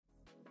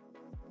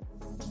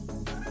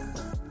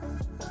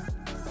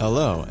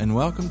Hello, and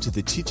welcome to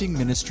the teaching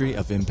ministry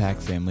of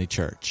Impact Family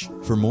Church.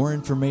 For more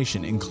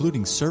information,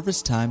 including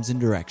service times and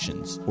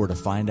directions, or to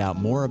find out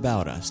more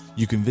about us,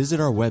 you can visit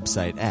our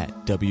website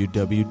at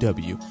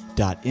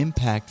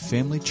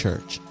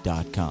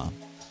www.impactfamilychurch.com.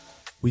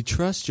 We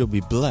trust you'll be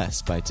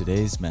blessed by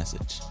today's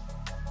message.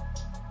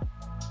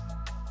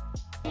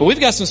 Well, we've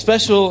got some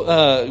special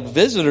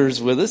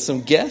visitors with us,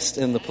 some guests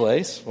in the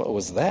place. What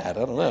was that?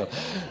 I don't know.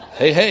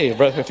 Hey,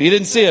 bro, if you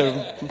didn't see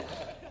him,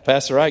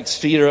 Pastor Ike's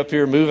feet are up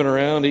here moving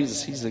around.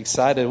 He's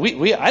excited.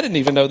 I didn't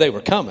even know they were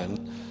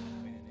coming.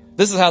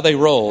 This is how they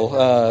roll.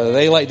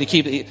 They like to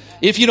keep.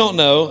 If you don't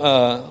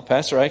know,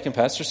 Pastor Ike and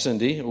Pastor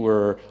Cindy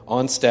were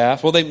on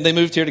staff. Well, they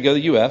moved here to go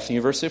to UF,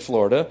 University of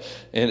Florida.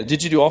 And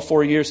did you do all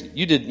 4 years?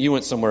 You did. You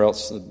went somewhere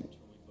else.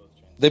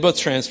 They both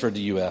transferred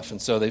to UF,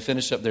 and so they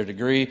finished up their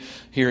degree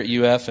here at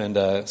UF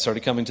and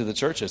started coming to the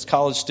church as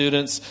college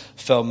students,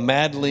 fell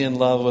madly in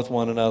love with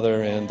one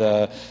another, and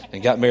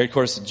got married. Of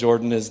course,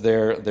 Jordan is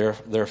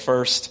their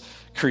first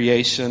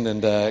creation,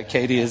 and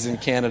Katie is in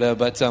Canada.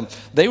 But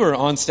they were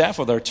on staff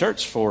with our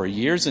church for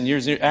years and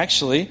years.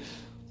 Actually,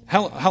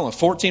 how long?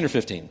 14 or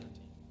 15?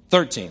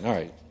 13. All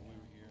right.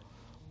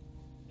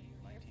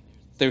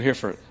 They were here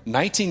for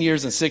 19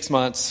 years and 6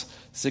 months.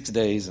 6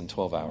 days and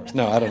 12 hours.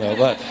 No, I don't know.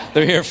 But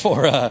they're here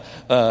for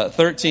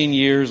 13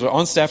 years, or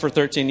on staff for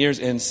 13 years.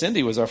 And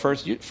Cindy was our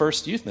first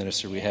youth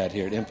minister we had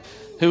here at Imp.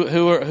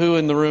 Who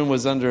in the room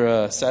was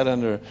sat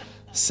under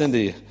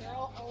Cindy?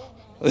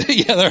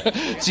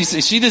 Yeah,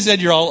 she just said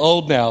you're all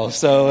old now.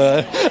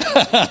 So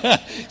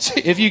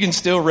if you can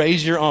still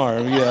raise your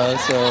arm, yeah.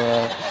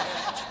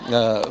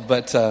 So,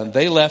 but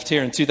they left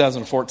here in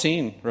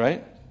 2014,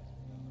 right?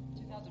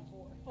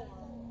 2004.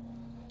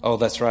 Oh,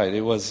 that's right.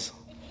 It was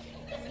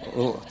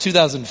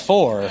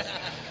 2004.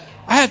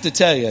 I have to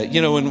tell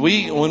you, when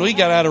we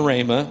got out of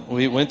Rhema,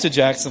 we went to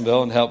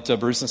Jacksonville and helped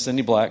Bruce and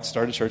Cindy Black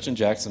start a church in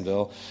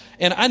Jacksonville.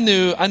 And I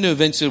knew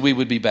eventually we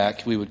would be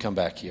back. We would come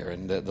back here,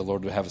 and the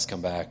Lord would have us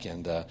come back.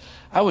 And one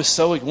of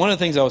the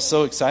things I was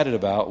so excited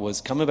about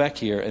was coming back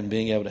here and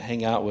being able to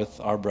hang out with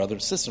our brother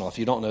and sister-in-law. If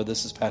you don't know,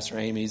 this is Pastor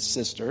Amy's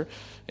sister,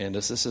 and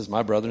this is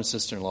my brother and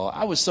sister-in-law.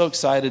 I was so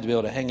excited to be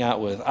able to hang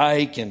out with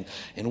Ike and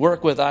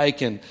work with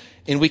Ike, and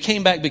we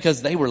came back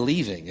because they were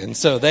leaving. And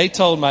so they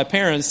told my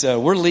parents,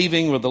 we're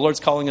leaving. The Lord's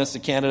calling us to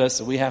Canada,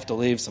 so we have to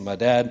leave. So my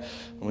dad,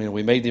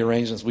 we made the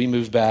arrangements. We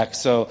moved back.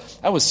 So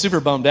I was super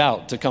bummed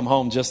out to come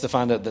home just to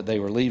find out that they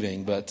were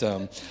leaving. But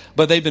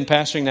they've been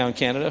pastoring now in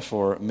Canada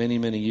for many,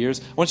 many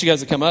years. I want you guys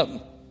to come up.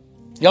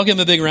 Y'all give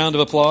them a big round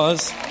of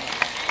applause.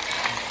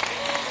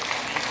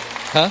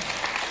 Huh?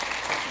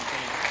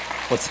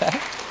 What's that?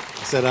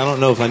 I said, I don't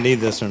know if I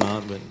need this or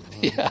not, but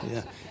yeah.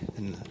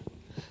 And,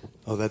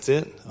 that's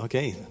it?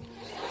 Okay.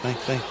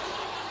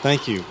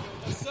 Thank you.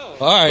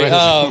 All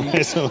right.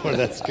 Praise the Lord.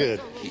 That's good.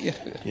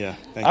 Yeah.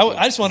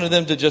 I just wanted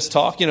them to just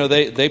talk.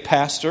 They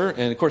pastor,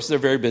 and of course they're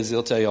very busy.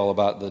 They'll tell you all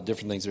about the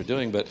different things they're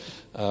doing. But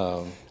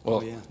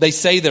They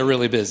say they're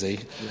really busy.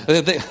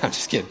 Yeah. I'm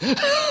just kidding.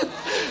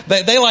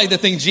 they like to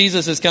think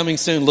Jesus is coming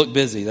soon. Look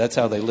busy. That's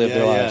how they live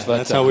their lives. But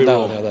that's how we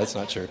roll. No, that's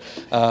not true.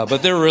 But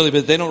they're really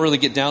busy. They don't really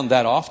get down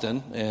that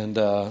often, and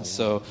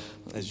so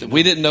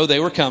we didn't know they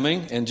were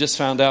coming, and just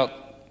found out.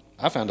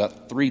 I found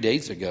out 3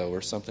 days ago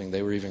or something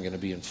they were even going to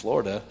be in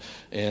Florida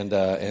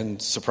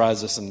and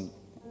surprise us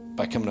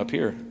by coming up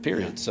here,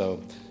 period. Yeah.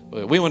 So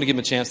we want to give them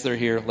a chance. They're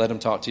here. Let them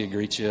talk to you,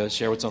 greet you,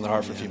 share what's on their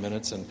heart for a few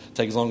minutes, and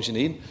take as long as you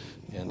need,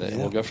 and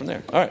we'll go from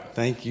there. All right.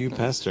 Thank you,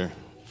 Pastor.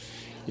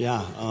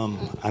 Yeah,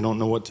 I don't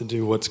know what to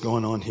do. What's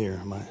going on here?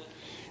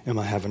 Am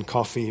I having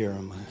coffee, or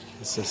am I?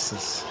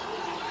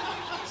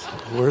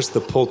 Where's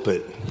the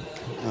pulpit?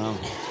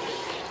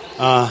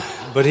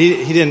 But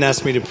he didn't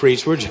ask me to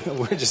preach. We're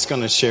just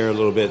going to share a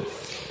little bit.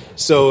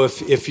 So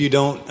if you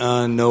don't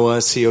know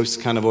us, he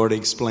kind of already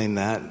explained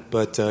that.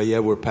 But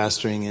we're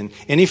pastoring in.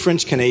 Any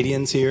French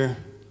Canadians here?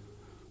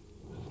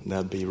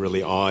 That'd be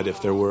really odd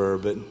if there were,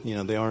 but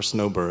they are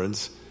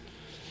snowbirds.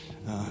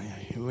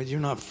 You're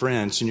not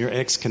French, and you're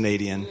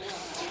ex-Canadian.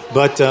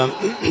 But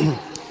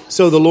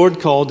so the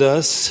Lord called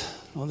us.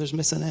 Oh, there's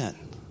Miss Annette.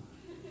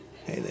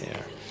 Hey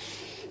there.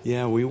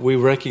 Yeah, we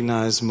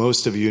recognize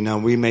most of you. Now,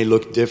 we may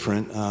look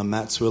different.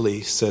 Matt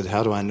Swilly said,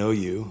 "How do I know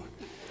you?"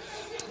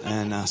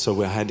 And so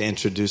we had to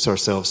introduce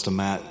ourselves to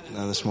Matt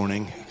this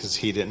morning because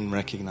he didn't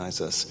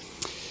recognize us.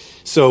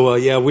 So,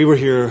 we were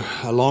here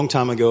a long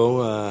time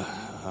ago.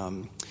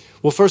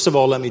 Well, first of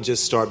all, let me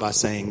just start by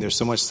saying there's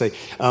so much to say.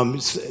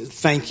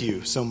 Thank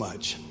you so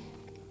much.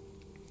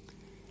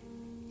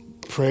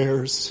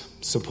 Prayers,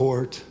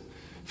 support,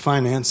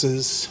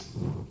 finances.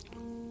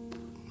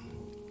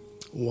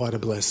 What a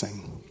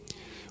blessing.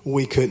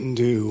 We couldn't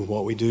do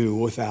what we do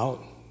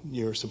without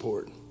your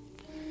support.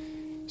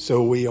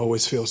 So we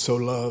always feel so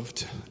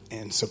loved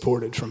and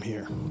supported from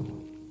here.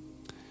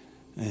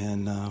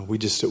 And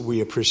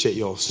we appreciate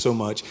you all so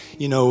much.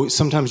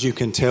 Sometimes you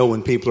can tell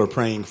when people are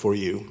praying for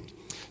you.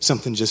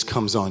 Something just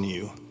comes on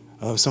you.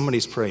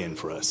 Somebody's praying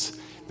for us.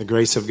 The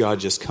grace of God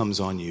just comes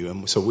on you.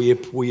 And so we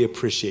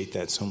appreciate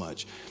that so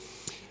much.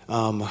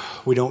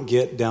 we don't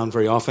get down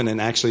very often, and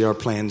actually our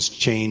plans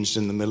changed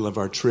in the middle of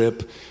our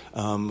trip.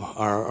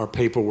 Our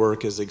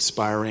paperwork is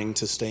expiring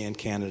to stay in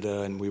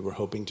Canada, and we were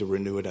hoping to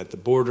renew it at the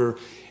border,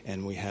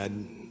 and we had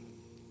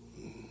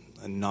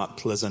a not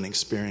pleasant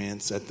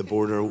experience at the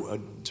border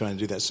trying to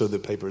do that, so the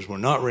papers were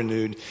not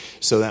renewed.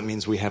 So that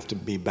means we have to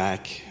be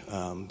back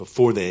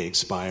before they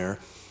expire.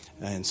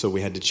 And so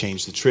we had to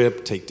change the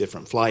trip, take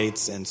different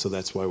flights, and so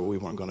that's why we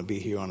weren't going to be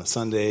here on a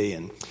Sunday.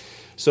 And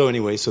so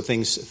anyway, so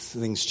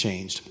things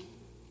changed.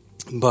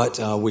 But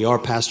we are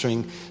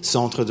pastoring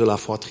Centre de la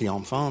Foi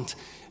Triomphante.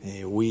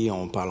 Et oui,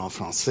 on parle en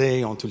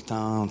français, on tout le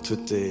temps,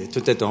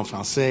 tout est en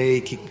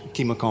français.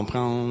 Qui me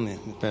comprend?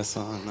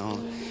 Personne, non.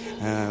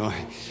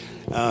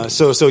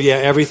 So yeah,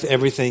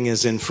 everything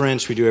is in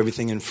French. We do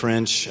everything in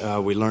French.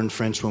 We learned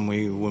French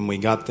when we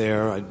got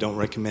there. I don't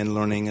recommend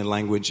learning a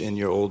language in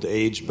your old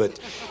age, but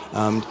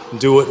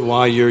do it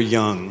while you're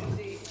young.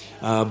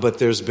 But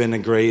there's been a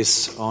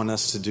grace on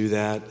us to do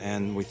that,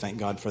 and we thank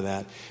God for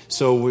that.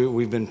 So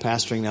we've been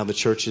pastoring now. The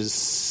church is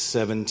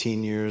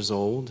 17 years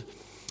old.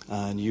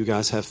 And you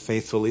guys have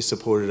faithfully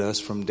supported us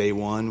from day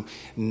one.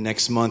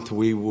 Next month,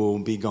 we will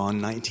be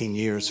gone 19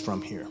 years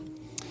from here.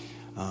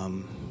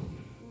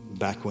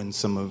 Back when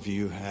some of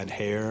you had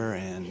hair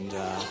and,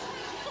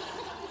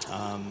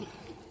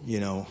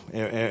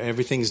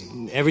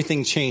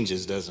 everything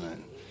changes, doesn't it?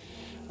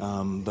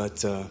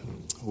 But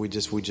we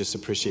just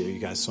appreciate you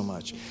guys so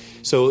much.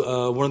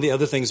 So one of the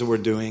other things that we're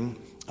doing,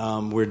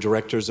 we're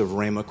directors of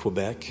Rhema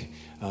Quebec.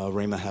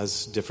 Rhema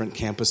has different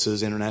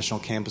campuses,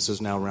 international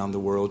campuses now around the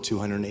world,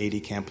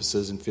 280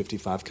 campuses in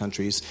 55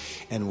 countries.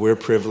 And we're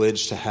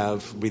privileged to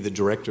be the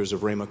directors of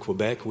Rhema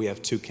Quebec. We have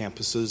 2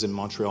 campuses in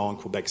Montreal and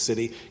Quebec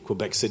City.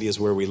 Quebec City is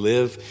where we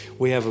live.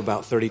 We have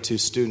about 32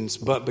 students.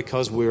 But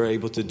because we're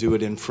able to do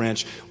it in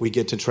French, we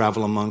get to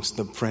travel amongst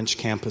the French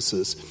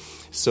campuses.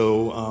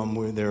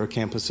 So there are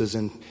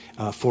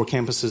 4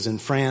 campuses in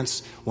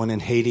France, 1 in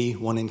Haiti,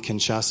 1 in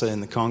Kinshasa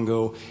in the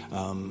Congo,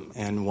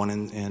 and 1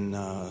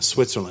 in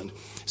Switzerland.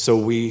 So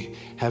we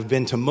have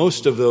been to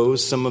most of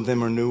those. Some of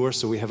them are newer,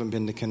 so we haven't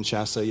been to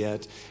Kinshasa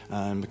yet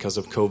because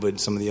of COVID,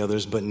 some of the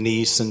others. But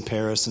Nice and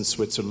Paris and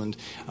Switzerland,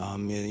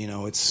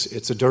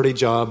 it's a dirty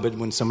job, but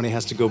when somebody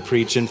has to go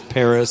preach in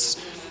Paris,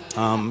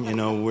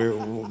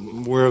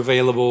 we're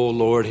available.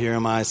 Lord, here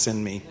am I,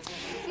 send me.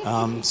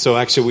 So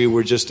actually we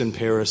were just in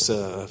Paris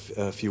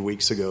a few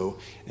weeks ago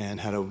and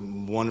had a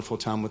wonderful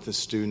time with the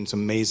students,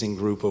 amazing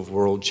group of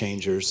world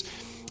changers.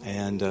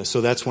 And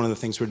so that's one of the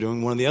things we're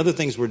doing. One of the other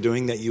things we're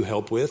doing that you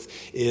help with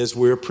is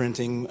we're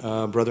printing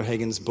Brother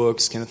Hagin's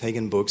books, Kenneth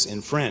Hagin books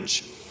in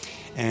French.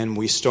 And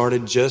we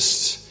started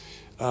just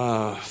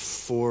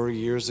 4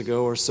 years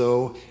ago or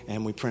so,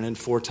 and we printed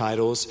 4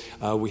 titles.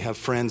 We have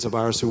friends of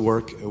ours who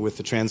work with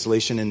the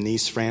translation in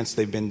Nice, France.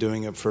 They've been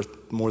doing it for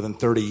more than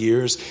 30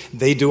 years.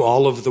 They do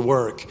all of the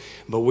work,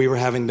 but we were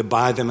having to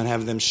buy them and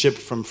have them shipped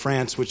from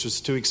France, which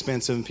was too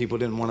expensive, and people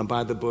didn't want to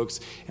buy the books.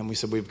 And we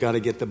said, we've got to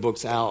get the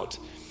books out.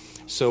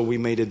 So we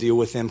made a deal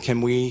with them.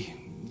 Can we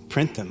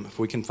print them if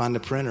we can find a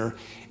printer?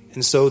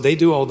 And so they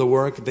do all the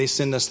work. They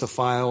send us the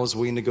files.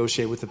 We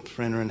negotiate with the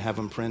printer and have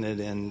them printed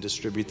and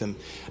distribute them.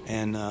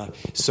 And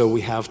so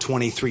we have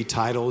 23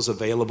 titles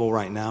available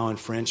right now in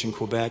French in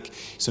Quebec.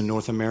 So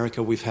North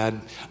America, we've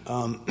had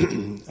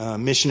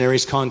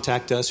missionaries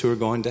contact us who are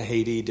going to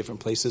Haiti, different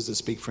places that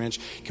speak French.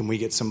 Can we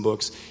get some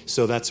books?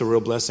 So that's a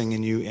real blessing,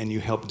 and you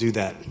help do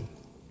that.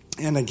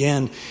 And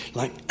again,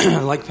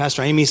 like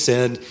Pastor Amy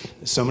said,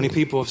 so many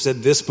people have said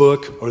this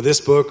book or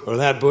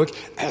that book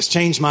has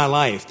changed my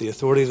life. The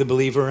Authority of the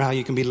Believer, How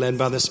You Can Be Led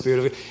by the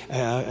Spirit of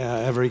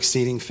Ever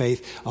Exceeding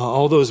Faith.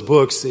 All those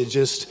books,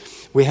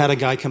 we had a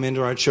guy come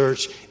into our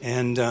church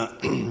and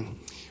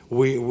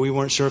we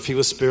weren't sure if he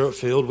was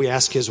Spirit-filled. We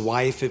asked his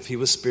wife if he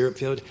was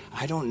Spirit-filled.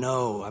 I don't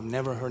know. I've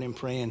never heard him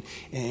pray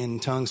in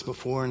tongues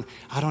before, and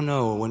I don't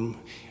know. I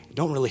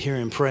don't really hear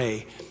him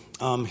pray.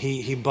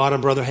 He bought a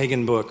Brother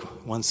Hagin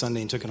book one Sunday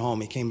and took it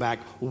home. He came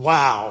back.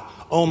 Wow.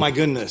 Oh, my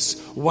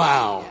goodness.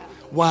 Wow.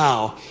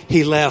 Wow.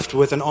 He left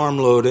with an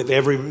armload of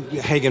every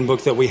Hagin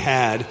book that we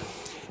had.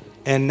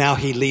 And now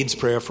he leads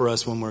prayer for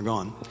us when we're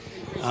gone.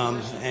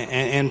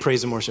 And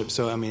praise and worship.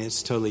 So,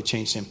 it's totally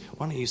changed him.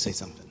 Why don't you say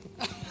something?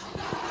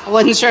 I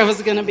wasn't sure I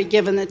was going to be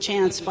given the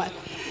chance, but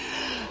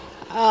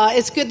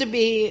it's good to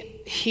be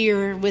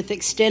here with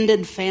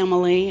extended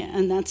family,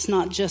 and that's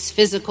not just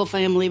physical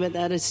family, but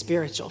that is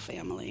spiritual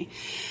family.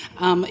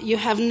 You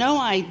have no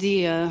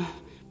idea,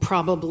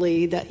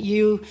 probably, that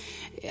you,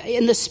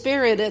 in the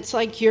spirit, it's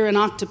like you're an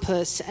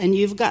octopus, and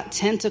you've got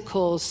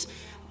tentacles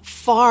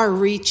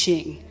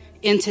far-reaching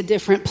into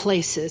different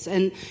places.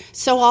 And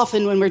so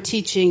often when we're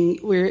teaching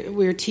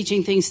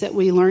things that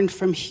we learned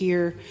from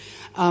here.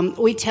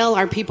 We tell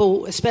our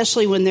people,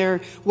 especially when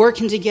they're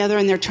working together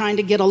and they're trying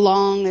to get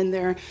along and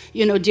they're,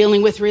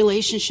 dealing with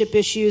relationship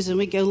issues, and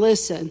we go,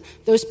 listen,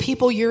 those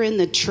people you're in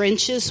the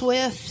trenches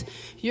with,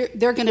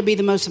 they're going to be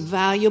the most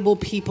valuable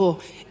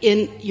people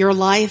in your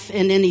life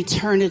and in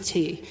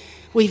eternity.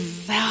 We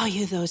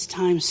value those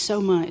times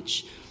so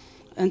much.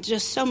 And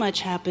just so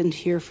much happened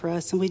here for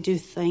us, and we do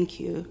thank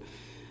you.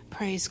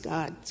 Praise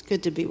God. It's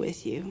good to be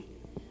with you.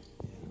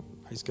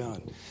 Praise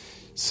God.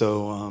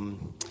 So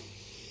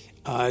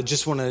I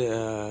just want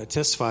to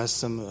testify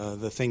some of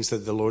the things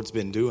that the Lord's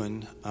been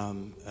doing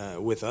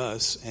with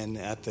us and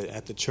at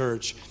the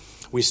church.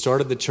 We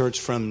started the church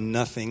from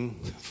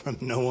nothing, from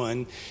no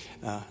one.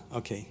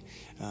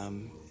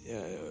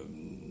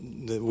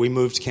 We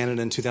moved to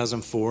Canada in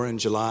 2004 in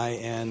July,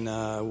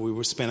 and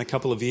we spent a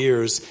couple of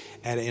years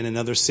in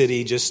another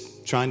city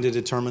just trying to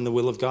determine the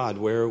will of God.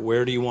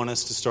 Where do you want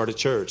us to start a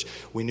church?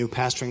 We knew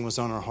pastoring was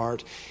on our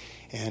heart,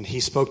 and He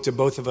spoke to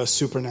both of us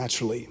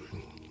supernaturally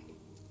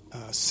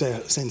and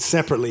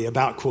separately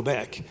about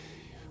Quebec.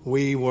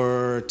 We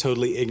were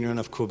totally ignorant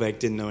of Quebec,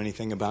 didn't know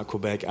anything about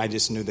Quebec. I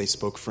just knew they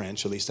spoke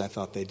French, at least I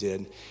thought they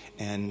did,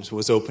 and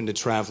was open to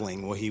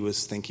traveling. Well, he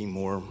was thinking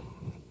more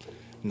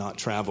not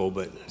travel,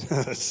 but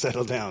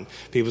settle down.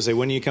 People say,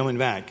 when are you coming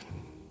back?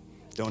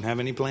 Don't have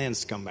any plans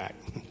to come back,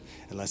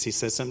 unless He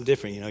says something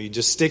different. You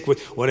just stick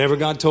with whatever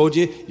God told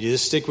you. You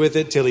just stick with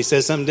it till He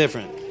says something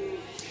different.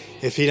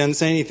 If He doesn't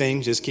say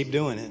anything, just keep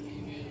doing it.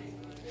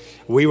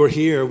 We were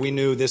here. We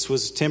knew this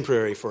was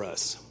temporary for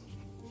us.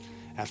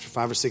 After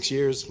 5 or 6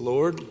 years,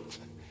 Lord,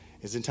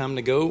 is it time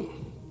to go?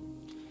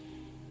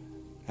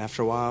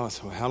 After a while,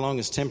 so how long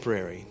is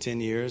temporary? 10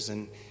 years,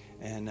 and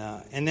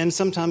then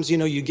sometimes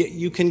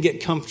you can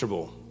get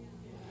comfortable.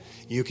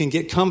 You can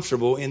get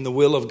comfortable in the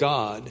will of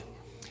God,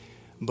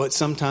 but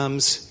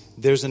sometimes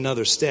there's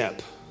another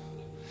step.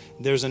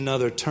 There's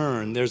another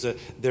turn. There's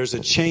a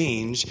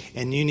change,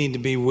 and you need to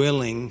be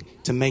willing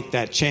to make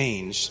that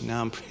change.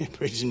 Now I'm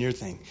preaching your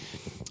thing.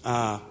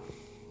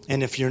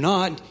 And if you're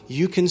not,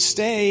 you can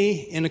stay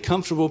in a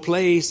comfortable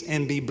place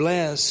and be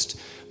blessed.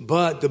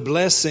 But the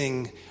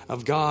blessing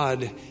of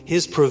God,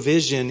 His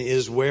provision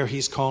is where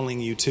He's calling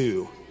you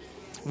to.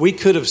 We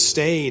could have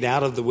stayed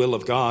out of the will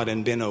of God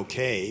and been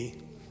okay.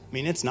 I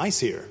mean, it's nice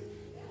here.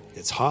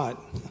 It's hot,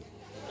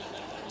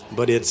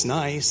 but it's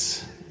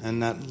nice.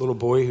 And that little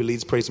boy who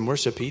leads praise and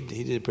worship, he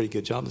did a pretty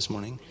good job this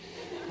morning.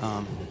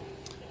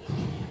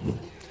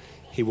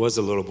 He was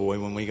a little boy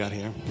when we got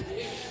here.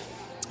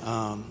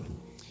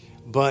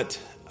 But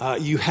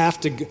you have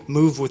to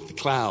move with the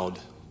cloud.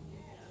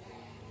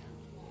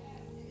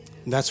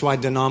 That's why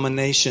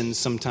denominations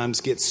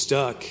sometimes get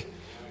stuck.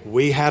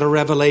 We had a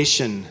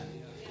revelation,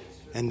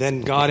 and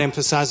then God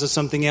emphasizes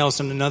something else,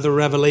 and another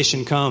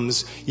revelation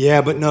comes.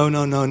 Yeah, but no.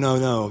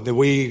 That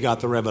we got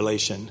the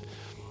revelation.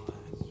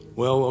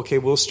 Well, okay,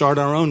 we'll start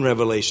our own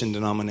revelation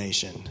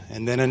denomination.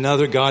 And then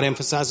another, God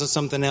emphasizes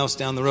something else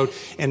down the road.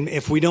 And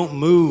if we don't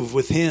move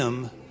with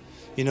Him,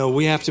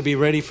 we have to be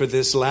ready for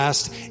this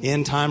last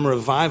end time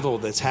revival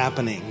that's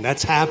happening.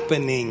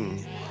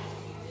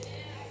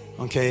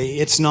 Okay,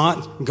 it's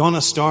not going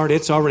to start.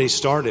 It's already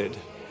started.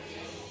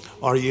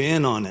 Are you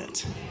in on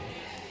it?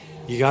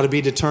 You got to be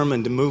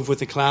determined to move with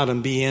the cloud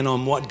and be in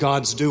on what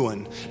God's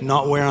doing,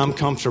 not where I'm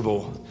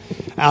comfortable.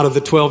 Out of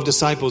the 12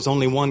 disciples,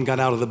 only one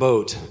got out of the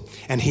boat,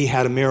 and he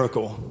had a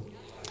miracle.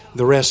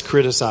 The rest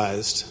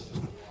criticized.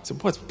 So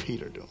what's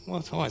Peter doing?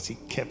 Why is he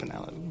keeping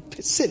out?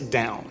 Sit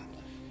down.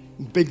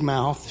 Big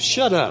mouth.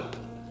 Shut up.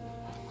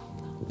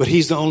 But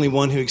he's the only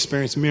one who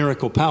experienced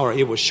miracle power.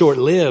 It was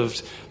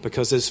short-lived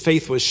because his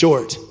faith was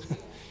short.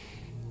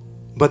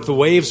 But the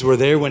waves were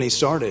there when he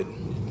started.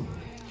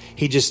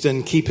 He just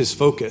didn't keep his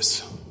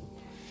focus.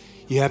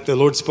 The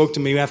Lord spoke to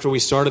me after we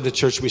started the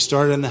church. We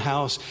started in the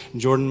house.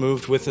 Jordan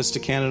moved with us to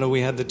Canada.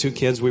 We had the 2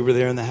 kids. We were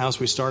there in the house.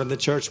 We started the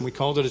church, and we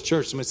called it a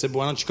church. Somebody said,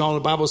 why don't you call it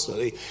a Bible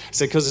study? I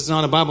said, because it's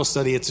not a Bible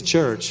study, it's a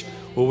church.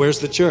 Well, where's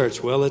the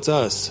church? Well, it's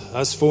us.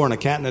 Us 4 and a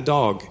cat and a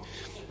dog.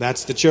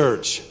 That's the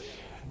church.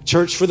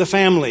 Church for the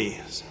family.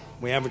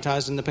 We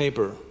advertised in the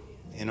paper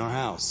in our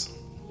house.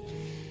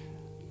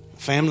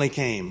 Family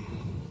came.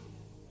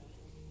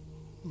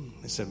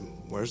 They said,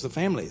 where's the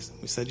families?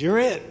 We said, you're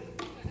it.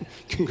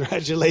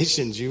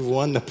 Congratulations, you've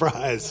won the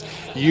prize.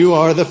 You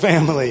are the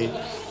family.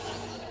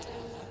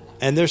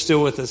 And they're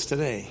still with us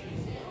today.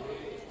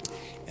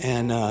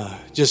 And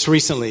just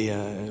recently,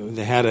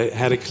 they had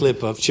a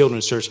clip of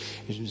Children's Church.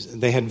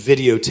 They had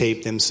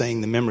videotaped them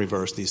saying the memory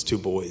verse, these 2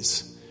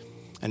 boys.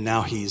 And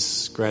now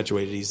he's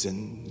graduated, he's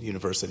in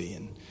university,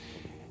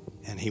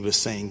 and he was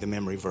saying the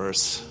memory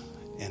verse,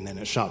 and then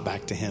it shot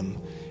back to him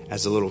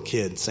as a little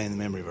kid saying the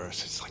memory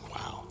verse. It's like,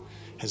 wow,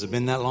 has it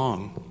been that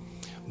long?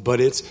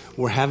 But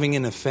we're having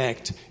an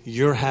effect.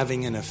 You're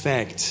having an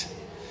effect.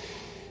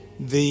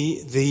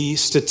 The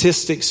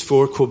statistics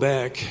for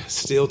Quebec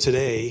still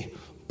today,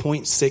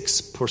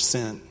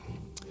 0.6%,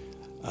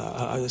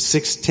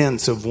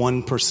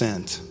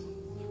 0.6%,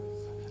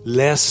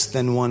 less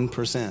than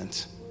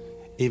 1%.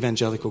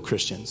 Evangelical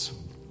Christians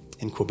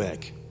in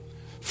Quebec.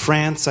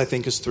 France, I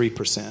think, is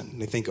 3%.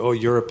 They think,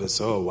 Europe is,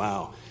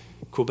 wow.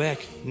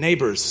 Quebec,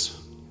 neighbors.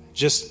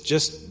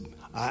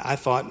 I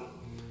thought,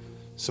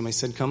 somebody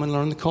said, come and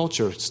learn the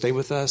culture. Stay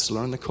with us,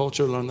 learn the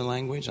culture, learn the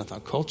language. I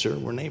thought, culture,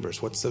 we're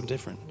neighbors. What's so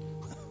different?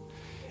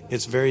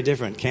 It's very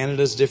different.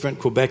 Canada's different.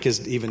 Quebec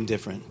is even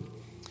different.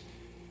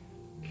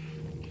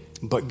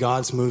 But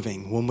God's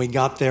moving. When we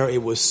got there,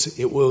 it was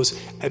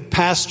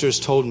pastors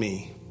told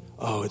me,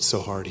 Oh, it's so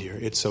hard here.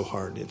 It's so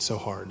hard. It's so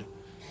hard.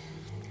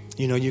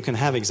 You know, you can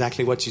have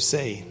exactly what you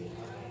say.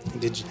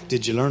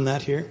 Did you learn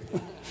that here?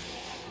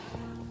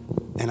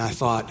 And I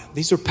thought,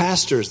 these are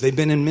pastors. They've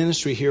been in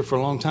ministry here for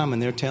a long time,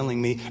 and they're telling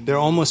me, they're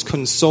almost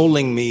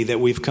consoling me that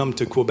we've come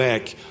to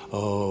Quebec.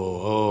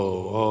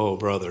 Oh,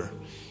 brother,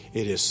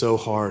 it is so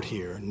hard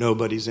here.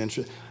 Nobody's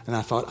interested. And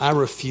I thought, I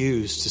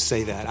refuse to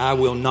say that. I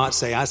will not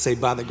say. I say,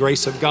 by the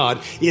grace of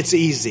God, it's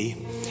easy.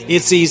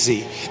 It's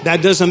easy.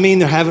 That doesn't mean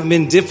there haven't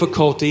been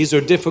difficulties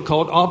or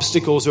difficult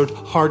obstacles or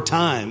hard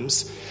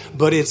times.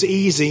 But it's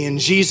easy. In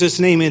Jesus'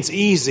 name, it's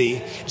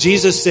easy.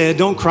 Jesus said,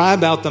 don't cry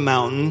about the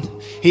mountain.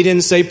 He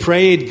didn't say,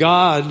 pray to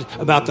God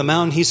about the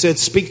mountain. He said,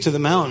 speak to the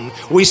mountain.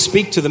 We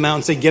speak to the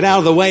mountain. Say, get out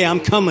of the way.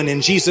 I'm coming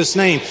in Jesus'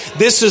 name.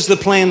 This is the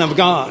plan of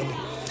God.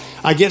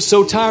 I get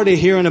so tired of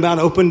hearing about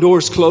open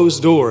doors,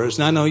 closed doors.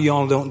 And I know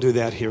y'all don't do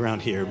that here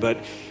around here.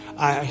 But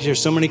I hear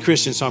so many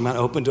Christians talking about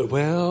open doors.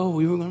 Well,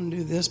 we were going to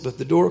do this, but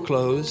the door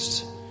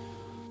closed.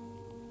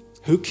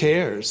 Who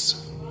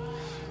cares?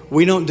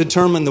 We don't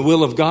determine the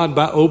will of God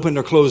by open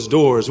or closed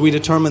doors. We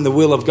determine the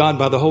will of God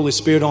by the Holy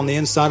Spirit on the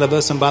inside of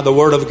us and by the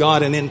Word of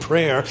God and in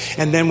prayer.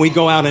 And then we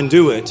go out and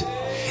do it.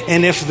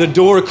 And if the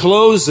door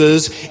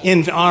closes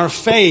in our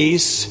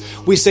face,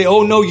 we say,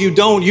 oh, no, you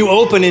don't. You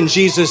open in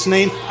Jesus'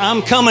 name.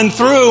 I'm coming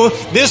through.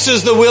 This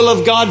is the will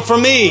of God for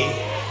me.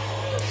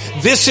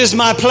 This is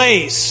my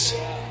place.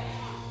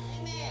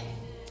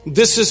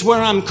 This is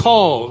where I'm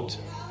called.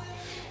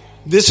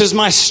 This is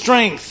my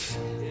strength.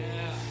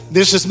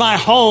 This is my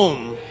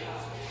home.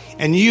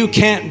 And you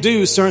can't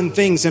do certain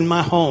things in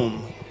my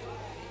home.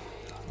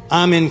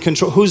 I'm in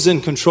control. Who's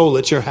in control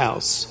at your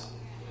house?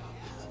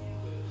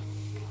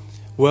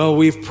 Well,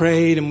 we've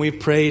prayed,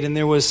 and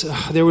there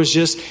was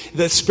just,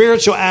 the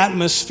spiritual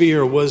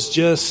atmosphere was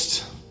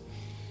just,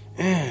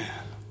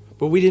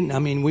 But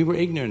we were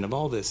ignorant of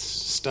all this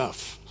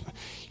stuff.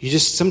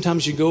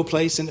 Sometimes you go a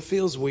place and it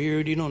feels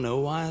weird. You don't know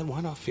why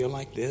do I feel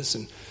like this?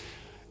 And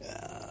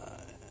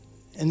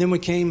then we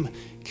came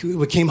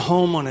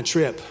home on a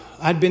trip.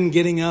 I'd been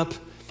getting up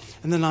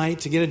in the night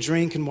to get a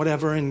drink and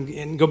whatever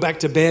and go back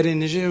to bed.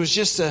 And it was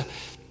just I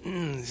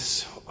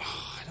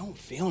don't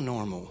feel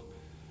normal.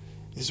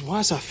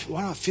 Why do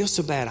I feel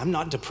so bad? I'm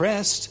not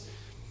depressed.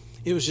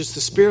 It was just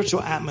the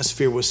spiritual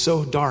atmosphere was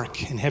so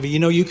dark and heavy. You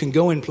know, you can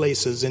go in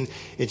places and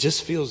it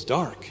just feels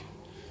dark.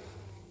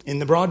 In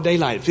the broad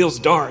daylight, it feels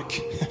dark.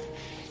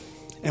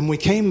 And we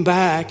came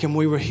back and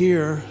we were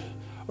here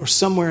or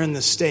somewhere in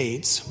the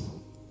States.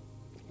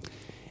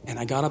 And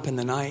I got up in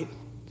the night,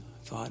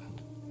 thought,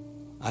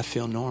 I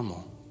feel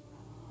normal.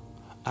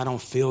 I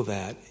don't feel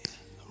that.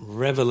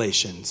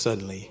 Revelation,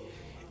 suddenly.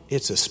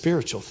 It's a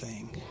spiritual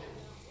thing.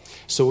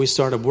 So we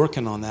started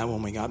working on that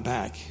when we got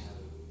back.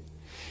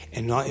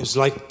 And it was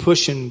like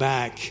pushing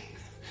back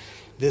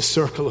this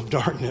circle of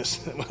darkness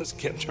that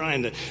kept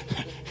trying to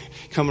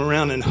come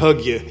around and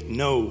hug you.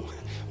 No,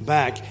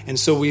 back. And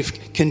so we've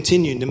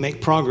continued to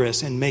make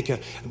progress and make a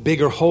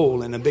bigger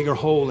hole and a bigger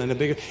hole and a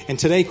bigger. And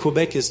today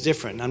Quebec is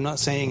different. I'm not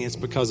saying it's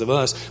because of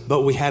us,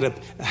 but we had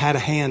a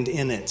hand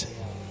in it.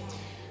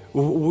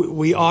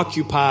 We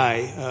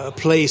occupy a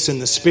place in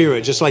the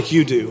Spirit, just like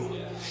you do.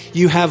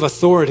 You have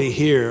authority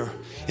here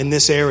in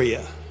this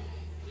area.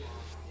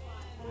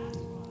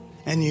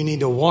 And you need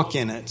to walk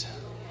in it.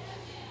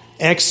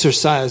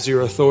 Exercise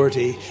your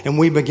authority. And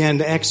we began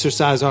to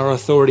exercise our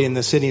authority in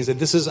the city and said,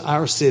 this is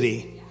our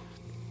city.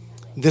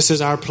 This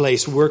is our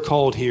place. We're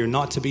called here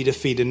not to be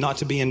defeated, not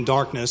to be in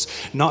darkness,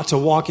 not to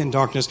walk in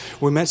darkness.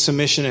 We met some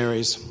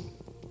missionaries.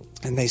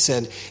 And they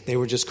said they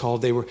were just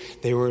called. They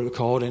were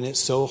called, and it's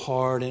so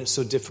hard and it's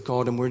so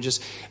difficult. And we're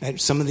just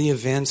at some of the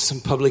events, some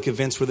public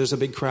events where there's a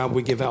big crowd.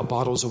 We give out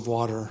bottles of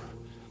water,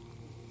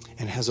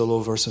 and it has a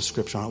little verse of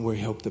scripture on it.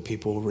 We hope that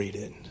people will read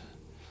it.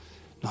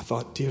 And I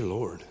thought, dear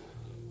Lord,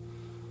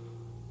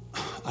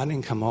 I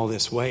didn't come all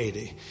this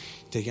way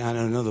to. I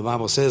don't know. The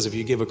Bible says if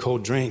you give a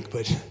cold drink,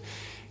 but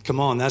come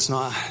on, that's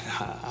not.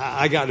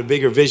 I got a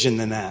bigger vision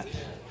than that.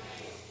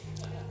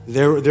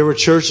 There were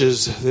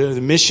churches, there are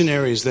the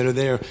missionaries that are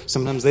there.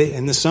 Sometimes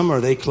in the summer,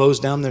 they close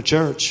down their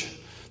church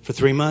for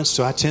 3 months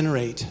to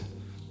itinerate.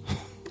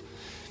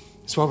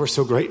 That's why we're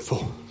so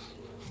grateful.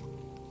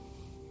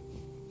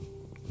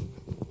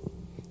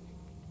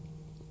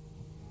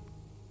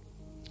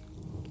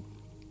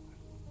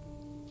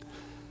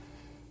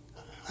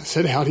 I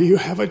said, how do you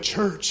have a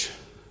church?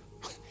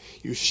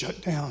 You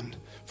shut down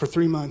for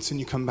 3 months and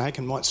you come back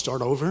and what,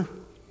 start over?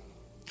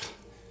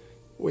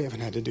 We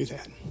haven't had to do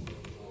that.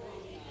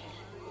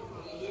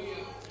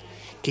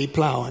 Keep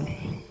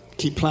plowing.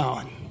 Keep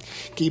plowing.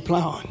 Keep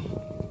plowing.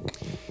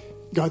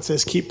 God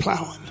says, keep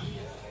plowing.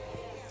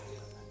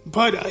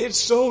 But it's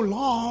so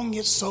long.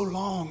 It's so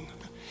long.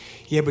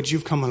 Yeah, but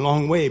you've come a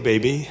long way,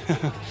 baby.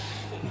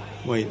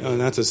 Wait, oh,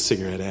 that's a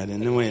cigarette ad.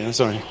 No, wait, I'm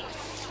sorry.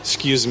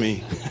 Excuse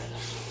me.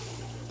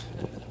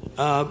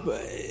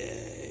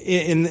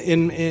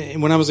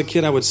 When I was a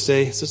kid, I would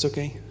stay. Is this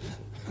okay?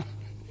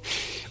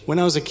 When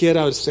I was a kid,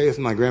 I would stay with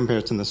my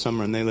grandparents in the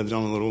summer, and they lived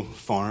on a little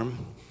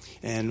farm.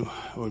 And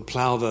I would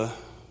plow the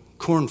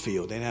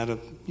cornfield. They had a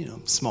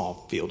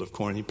small field of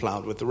corn. He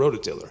plowed with the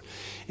rototiller.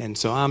 And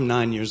so I'm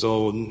 9 years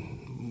old,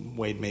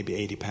 weighed maybe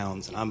 80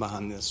 pounds, and I'm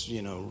behind this,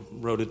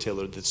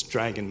 rototiller that's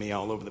dragging me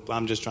all over the place.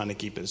 I'm just trying to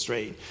keep it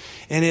straight.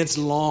 And it's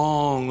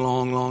long,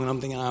 long, long, and I'm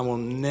thinking I will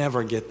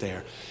never get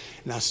there.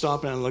 And I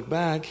stop and I look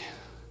back.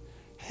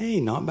 Hey,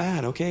 not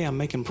bad. Okay, I'm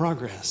making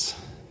progress.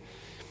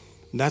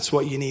 That's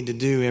what you need to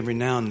do every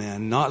now and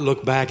then. Not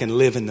look back and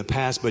live in the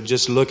past, but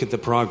just look at the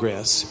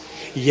progress.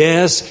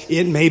 Yes,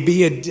 it may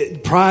be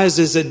prize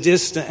is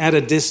at a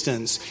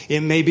distance.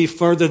 It may be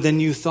further than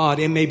you thought.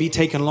 It may be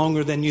taking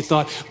longer than you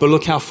thought, but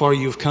look how far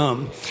you've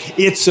come.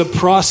 It's a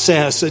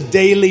process, a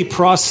daily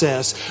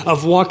process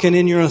of walking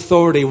in your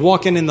authority,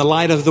 walking in the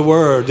light of the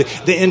Word.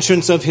 The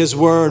entrance of His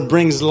Word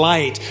brings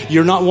light.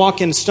 You're not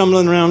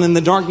stumbling around in the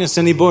darkness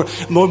anymore,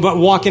 but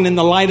walking in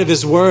the light of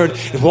His Word.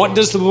 What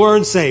does the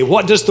Word say?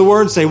 What does the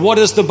Word say? What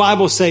does the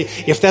Bible say?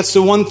 If that's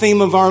the one theme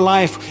of our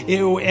life,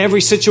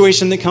 every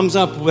situation that comes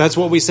up, that's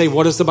what we say.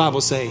 What does the Bible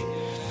say?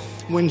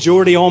 When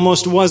Jordy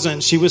almost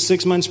wasn't, she was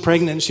 6 months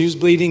pregnant, she was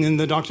bleeding, and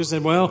the doctor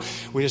said, well,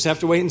 we just have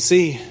to wait and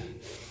see.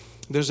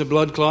 There's a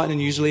blood clot, and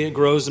usually it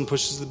grows and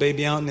pushes the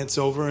baby out, and it's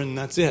over, and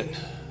that's it.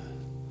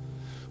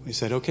 We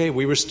said, okay,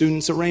 we were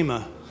students at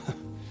Rhema.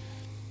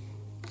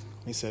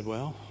 We said,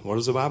 well, what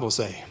does the Bible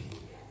say?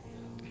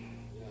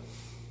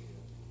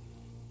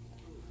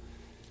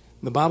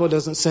 The Bible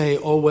doesn't say,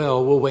 oh,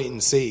 well, we'll wait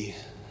and see.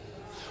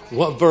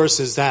 What verse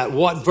is that?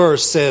 What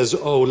verse says,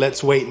 oh,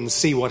 let's wait and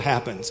see what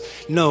happens?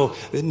 No,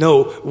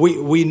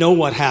 we know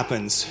what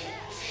happens.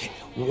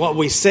 What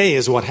we say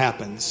is what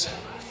happens.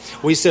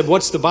 We said,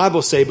 what's the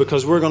Bible say?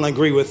 Because we're going to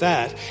agree with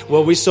that.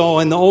 Well, we saw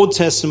in the Old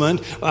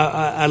Testament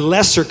a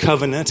lesser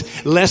covenant,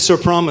 lesser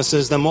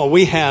promises than what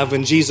we have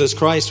in Jesus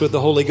Christ with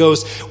the Holy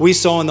Ghost. We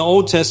saw in the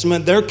Old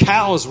Testament their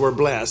cows were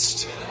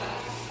blessed.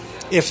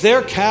 If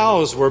their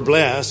cows were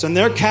blessed and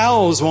their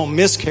cows won't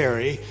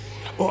miscarry,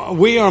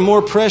 we are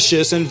more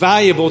precious and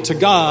valuable to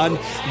God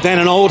than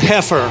an old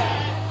heifer.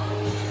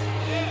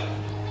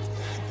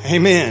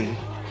 Amen.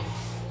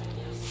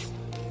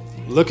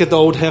 Look at the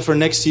old heifer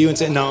next to you and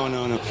say,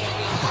 no.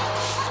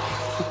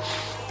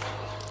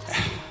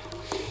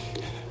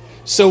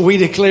 So we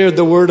declared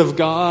the Word of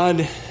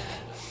God,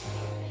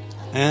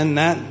 and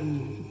that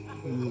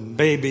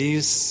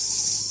baby's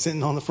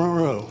sitting on the front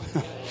row.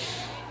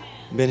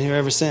 Been here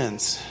ever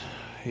since.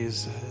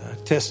 He's a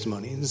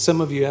testimony. And some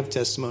of you have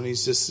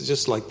testimonies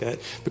just like that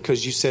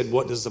because you said,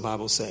 what does the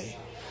Bible say?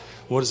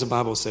 What does the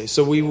Bible say?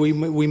 So we've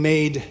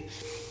made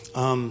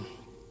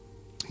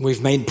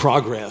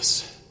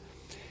progress.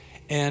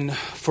 And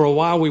for a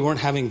while we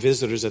weren't having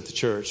visitors at the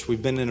church.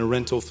 We've been in a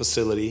rental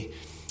facility.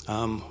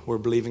 We're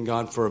believing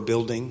God for a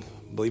building.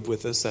 Believe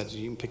with us that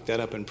you can pick that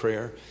up in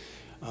prayer.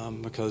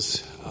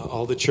 Because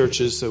all the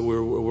churches that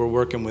we're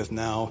working with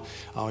now,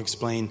 I'll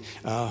explain,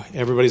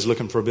 everybody's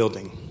looking for a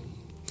building.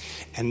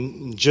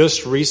 And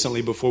just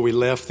recently, before we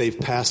left, they've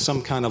passed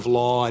some kind of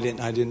law. I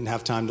didn't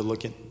have time to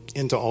look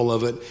into all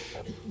of it,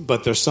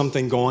 but there's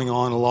something going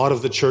on. A lot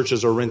of the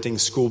churches are renting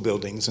school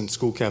buildings and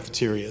school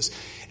cafeterias,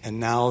 and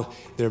now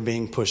they're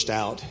being pushed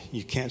out.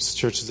 You can't,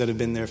 churches that have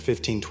been there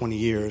 15, 20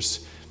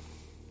 years.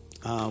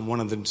 One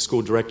of the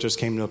school directors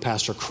came to a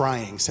pastor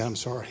crying, said, I'm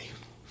sorry.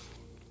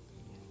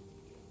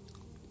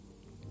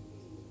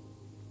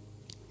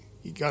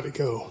 You got to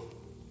go.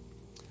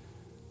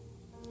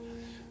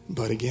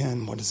 But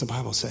again, what does the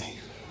Bible say?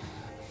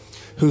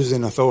 Who's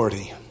in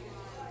authority?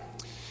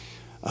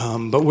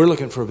 But we're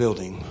looking for a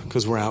building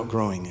because we're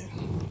outgrowing it.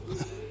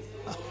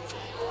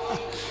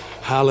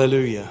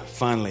 Hallelujah.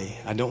 Finally,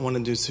 I don't want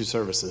to do 2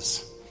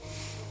 services.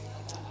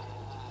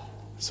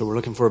 So we're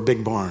looking for a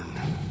big barn.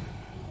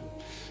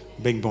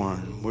 Big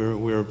barn.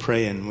 We were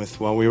praying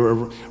while we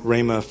were at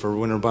Rhema for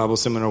Winter Bible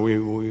Seminar.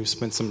 We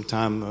spent some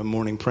time a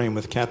morning praying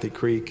with Kathy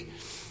Creek.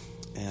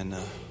 And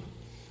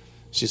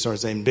she started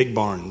saying, big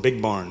barn,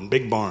 big barn,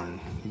 big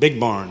barn, big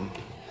barn.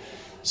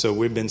 So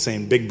we've been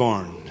saying big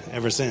barn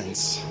ever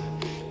since.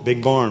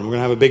 Big barn. We're going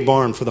to have a big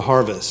barn for the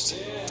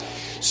harvest.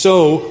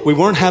 So we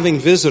weren't having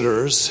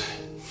visitors.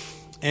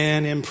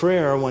 And in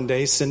prayer one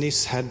day, Cindy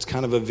had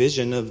kind of a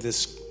vision of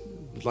this,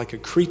 like a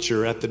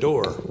creature at the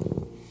door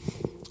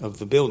of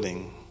the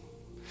building.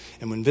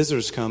 And when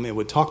visitors come, it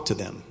would talk to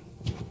them.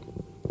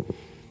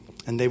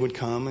 And they would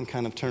come and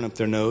kind of turn up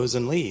their nose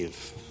and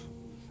leave.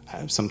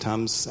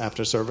 Sometimes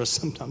after service,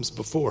 sometimes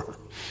before.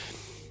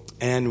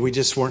 And we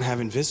just weren't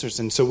having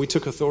visitors. And so we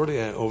took authority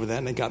over that,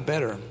 and it got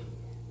better.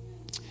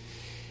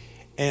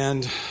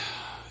 And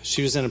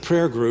she was in a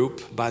prayer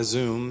group by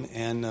Zoom,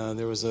 and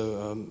there was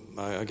a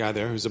guy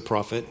there who's a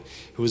prophet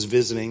who was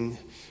visiting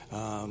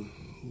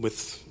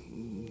with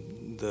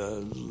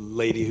the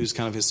lady who's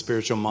kind of his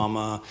spiritual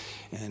mama.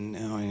 And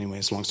anyway,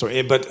 it's a long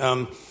story. But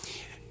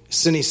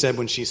Cindy said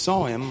when she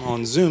saw him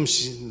on Zoom,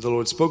 the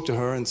Lord spoke to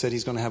her and said,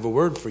 he's going to have a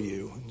word for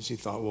you. And she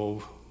thought,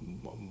 well,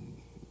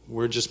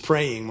 we're just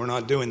praying. We're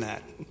not doing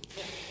that.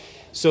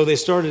 So they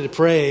started to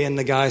pray, and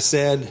the guy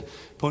said,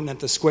 pointing at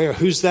the square,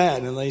 who's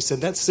that? And they said,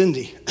 that's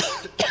Cindy.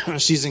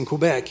 She's in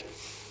Quebec.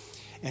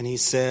 And he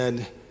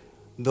said,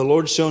 the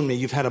Lord showed me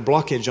you've had a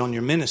blockage on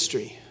your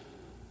ministry.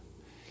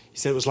 He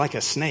said it was like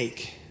a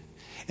snake,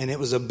 and it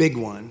was a big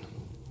one.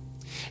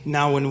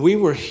 Now, when we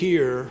were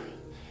here,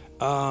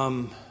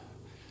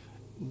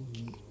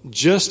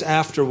 just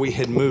after we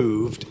had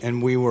moved,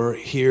 and we were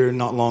here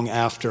not long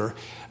after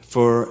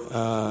for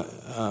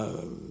a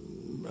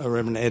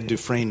Reverend Ed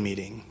Dufresne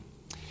meeting.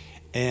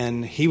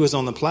 And he was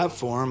on the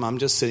platform. I'm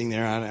just sitting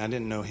there. I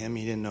didn't know him.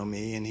 He didn't know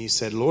me. And he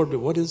said, Lord,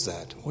 what is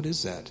that? What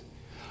is that?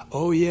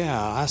 Oh, yeah,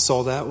 I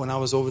saw that when I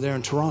was over there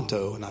in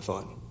Toronto. And I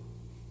thought,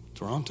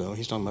 Toronto?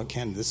 He's talking about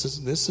Canada. This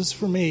is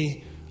for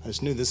me. I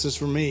just knew this is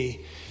for me.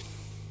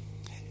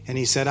 And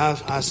he said,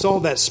 I saw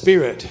that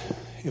spirit.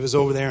 It was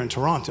over there in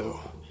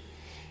Toronto.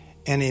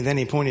 And then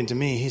he pointed to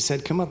me. He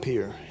said, come up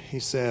here. He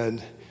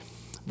said,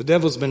 the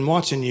devil's been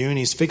watching you, and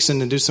he's fixing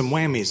to do some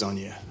whammies on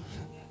you.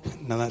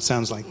 Now, that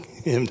sounds like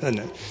him, doesn't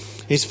it?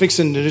 He's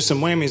fixing to do some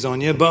whammies on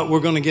you, but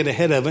we're going to get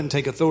ahead of it and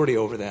take authority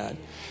over that.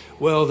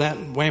 Well, that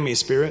whammy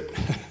spirit,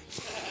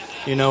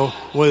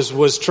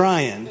 was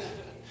trying,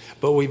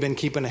 but we've been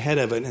keeping ahead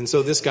of it. And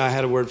so this guy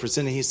had a word for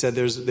Cindy. He said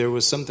there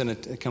was something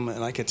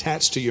like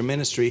attached to your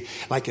ministry,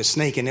 like a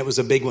snake, and it was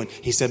a big one.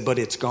 He said, but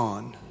it's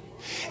gone.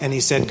 And he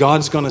said,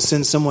 God's going to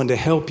send someone to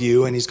help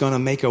you, and he's going to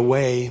make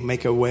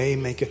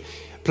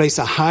place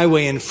a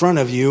highway in front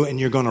of you, and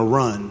you're going to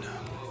run.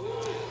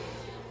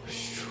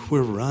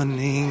 We're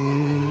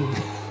running.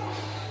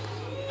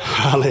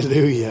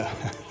 Hallelujah.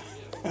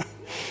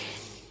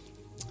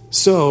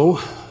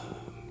 So,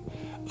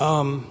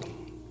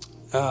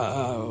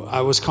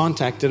 I was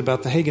contacted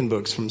about the Hagin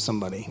books from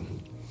somebody.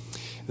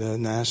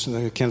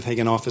 The Kenneth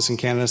Hagin office in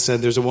Canada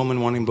said, there's a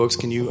woman wanting books.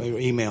 Can you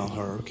email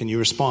her? Can you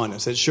respond? I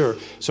said, sure.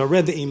 So I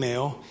read the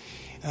email.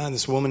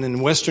 This woman in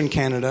Western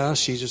Canada,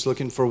 she's just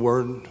looking for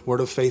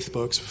word of faith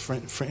books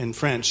in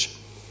French.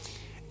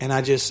 And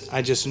I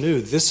just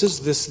knew this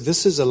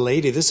is a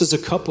lady. This is a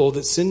couple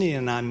that Cindy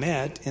and I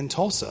met in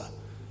Tulsa.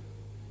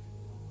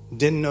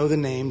 Didn't know the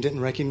name,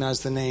 didn't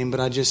recognize the name, but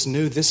I just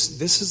knew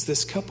this is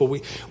this couple.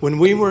 When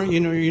we were,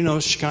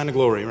 Shekinah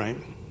Glory, right?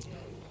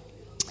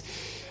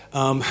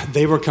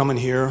 They were coming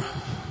here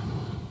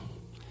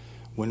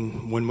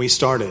when we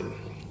started.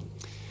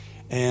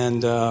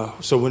 And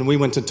so when we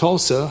went to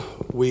Tulsa,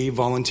 we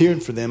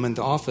volunteered for them in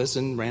the office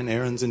and ran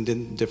errands and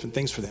did different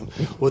things for them.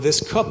 Well,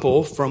 this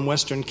couple from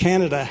Western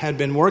Canada had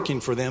been working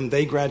for them.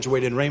 They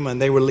graduated Rhema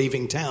and they were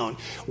leaving town.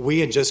 We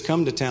had just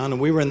come to town and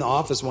we were in the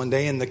office one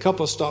day and the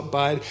couple stopped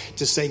by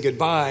to say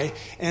goodbye.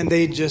 And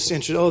they just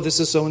introduced,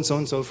 this is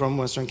so-and-so from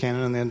Western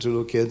Canada. And they had two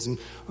little kids. And,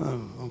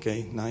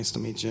 okay, nice to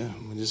meet you.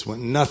 We just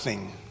went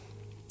nothing.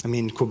 I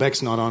mean,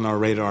 Quebec's not on our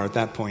radar at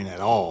that point at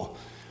all.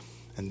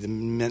 And it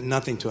meant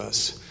nothing to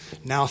us.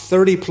 Now,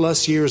 30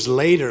 plus years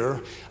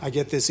later, I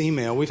get this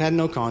email. We've had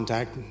no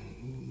contact.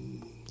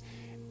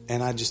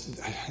 And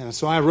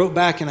so I wrote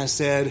back and I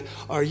said,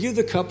 are you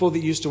the couple that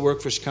used to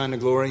work for Shekinah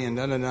Glory? And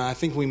I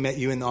think we met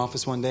you in the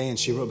office one day. And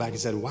she wrote back and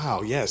said,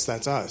 wow, yes,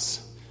 that's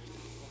us.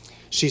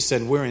 She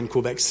said, we're in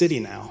Quebec City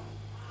now.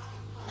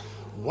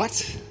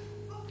 What?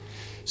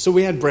 So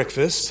we had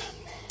breakfast.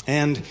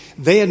 And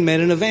they had met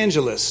an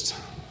evangelist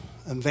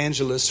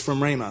from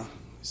Rhema. He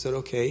said,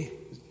 okay.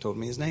 He told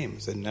me his name. He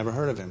said, never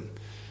heard of him.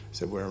 I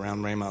said, we're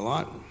around Rhema a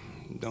lot.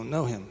 Don't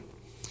know him.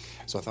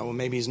 So I thought, well,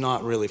 maybe he's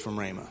not really from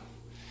Rhema.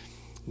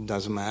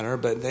 Doesn't matter.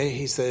 But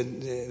they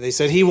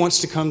said he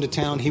wants to come to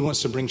town. He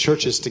wants to bring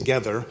churches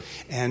together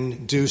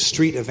and do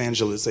street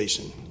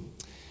evangelization.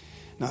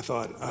 And I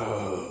thought,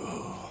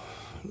 oh,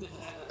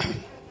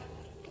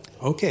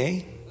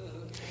 okay.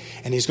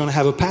 And he's going to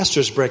have a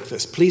pastor's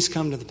breakfast. Please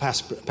come to the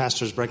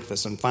pastor's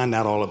breakfast and find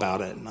out all about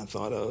it. And I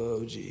thought,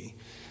 oh, gee.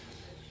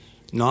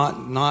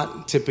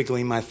 Not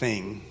typically my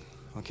thing.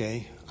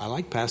 Okay, I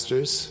like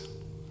pastors.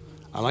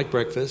 I like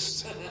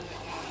breakfast.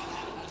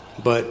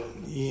 But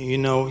you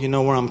know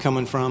where I'm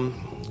coming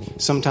from.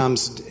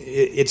 Sometimes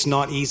it's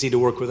not easy to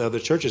work with other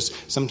churches.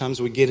 Sometimes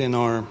we get in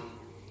our,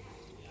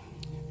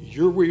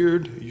 you're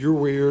weird,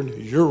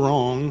 you're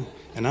wrong,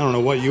 and I don't know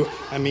what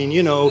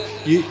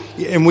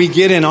and we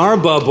get in our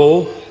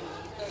bubble.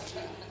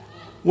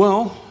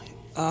 Well,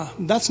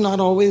 that's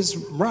not always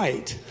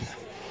right.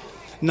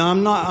 Now,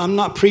 I'm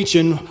not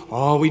preaching,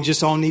 we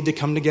just all need to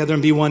come together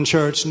and be one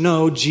church.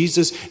 No,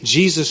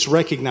 Jesus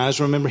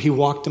recognized, remember, he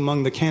walked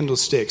among the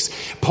candlesticks.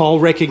 Paul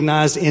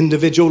recognized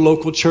individual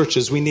local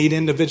churches. We need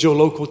individual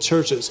local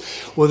churches.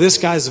 Well, this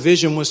guy's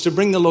vision was to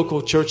bring the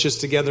local churches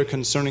together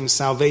concerning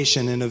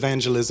salvation and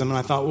evangelism. And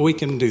I thought, well, we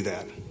can do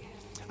that,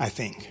 I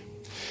think.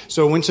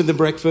 So I went to the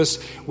breakfast.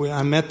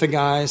 I met the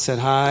guy, said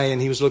hi, and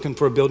he was looking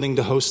for a building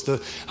to host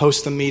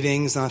the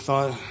meetings. And I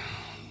thought,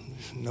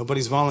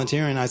 nobody's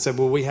volunteering. I said,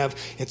 well,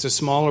 it's a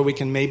smaller, we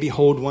can maybe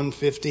hold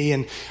 150.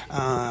 And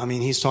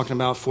he's talking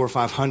about 400 or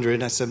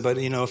 500. I said, but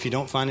if you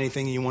don't find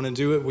anything you want to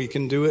do it, we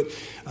can do it.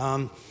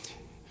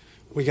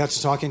 We got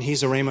to talking.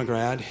 He's a Rhema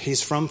grad.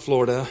 He's from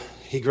Florida.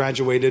 He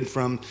graduated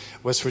from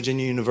West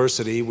Virginia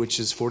University, which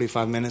is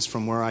 45 minutes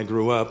from where I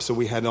grew up. So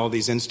we had all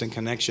these instant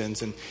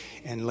connections.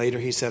 And later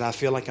he said, I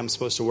feel like I'm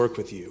supposed to work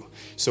with you.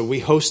 So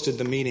we hosted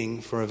the meeting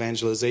for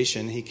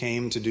evangelization. He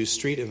came to do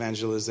street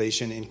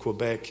evangelization in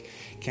Quebec,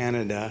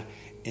 Canada,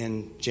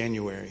 in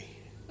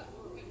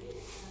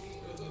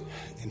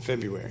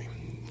February.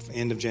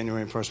 End of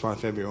January and first part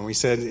of February. And we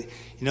said,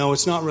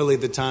 it's not really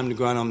the time to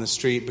go out on the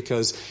street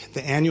because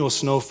the annual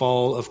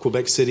snowfall of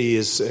Quebec City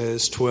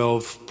is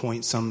 12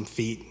 point some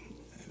feet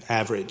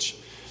average.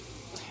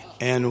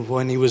 And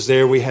when he was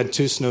there, we had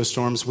 2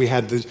 snowstorms. We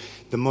had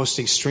the most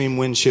extreme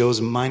wind chills,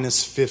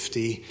 minus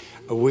 50.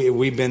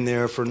 We've been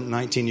there for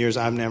 19 years.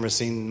 I've never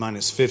seen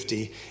minus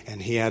 50.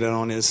 And he had it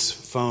on his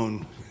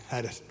phone,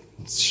 had a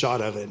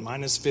shot of it,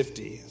 minus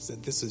 50. He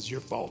said, this is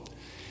your fault.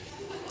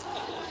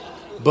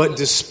 But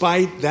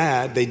despite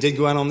that, they did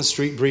go out on the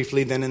street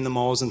briefly, then in the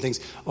malls and things.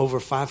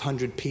 Over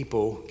 500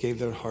 people gave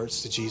their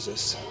hearts to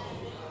Jesus.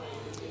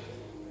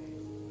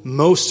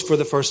 Most for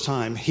the first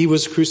time. He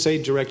was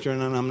crusade director,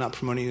 and I'm not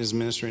promoting his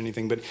ministry or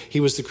anything, but he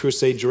was the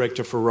crusade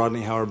director for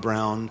Rodney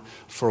Howard-Browne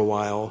for a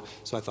while.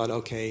 So I thought,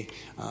 okay,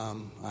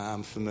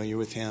 I'm familiar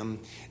with him.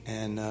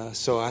 And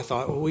so I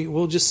thought, well,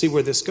 we'll just see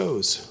where this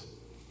goes.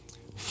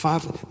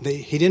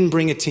 He didn't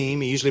bring a team.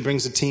 He usually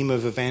brings a team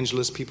of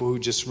evangelists, people who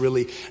just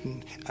really,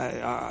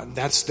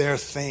 that's their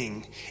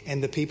thing.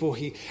 And the people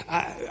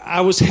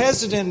I was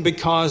hesitant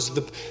because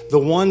the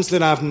ones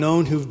that I've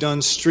known who've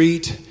done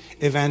street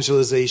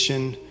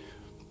evangelization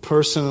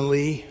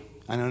personally,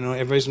 I don't know,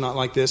 everybody's not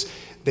like this,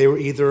 they were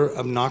either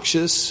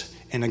obnoxious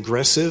and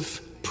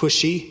aggressive,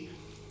 pushy,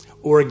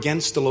 or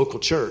against the local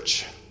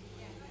church.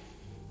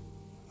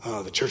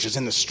 Oh, the church is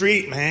in the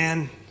street,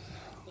 man.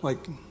 Like,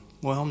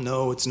 well,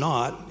 no, it's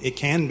not. It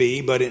can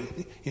be, but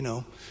and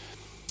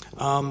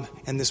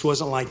this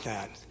wasn't like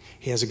that.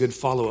 He has a good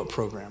follow-up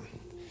program.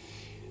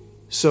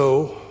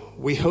 So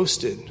we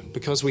hosted,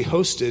 because we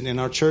hosted,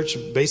 and our church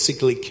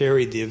basically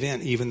carried the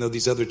event, even though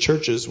these other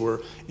churches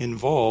were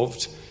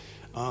involved.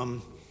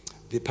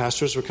 The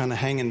pastors were kind of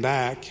hanging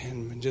back,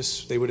 and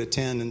they would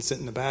attend and sit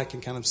in the back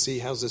and kind of see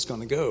how's this going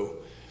to go.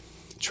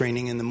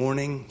 Training in the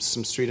morning,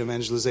 some street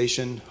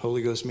evangelization,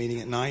 Holy Ghost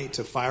meeting at night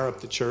to fire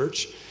up the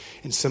church.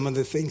 And some of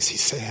the things he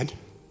said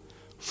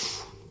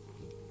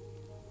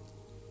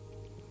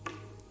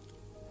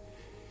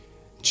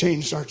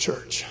changed our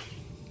church.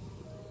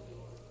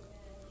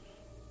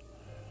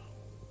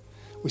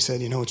 We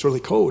said, it's really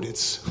cold.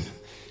 It's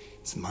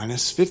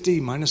minus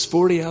 50, minus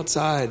 40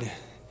 outside.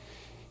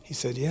 He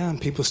said, yeah,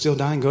 and people still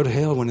die and go to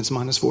hell when it's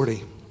minus 40.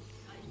 I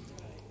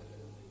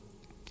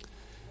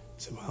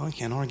said, well, I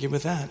can't argue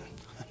with that.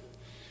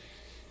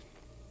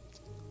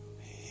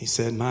 He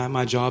said,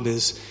 my job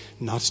is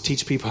not to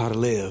teach people how to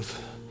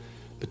live,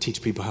 but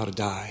teach people how to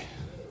die.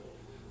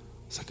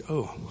 It's like,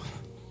 oh,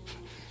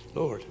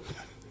 Lord.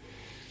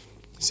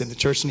 He said, the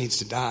church needs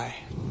to die.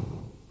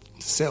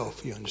 To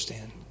self, you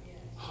understand.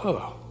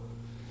 Oh.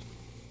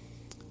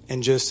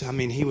 And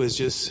he was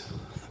just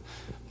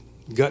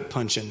gut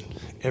punching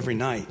every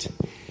night.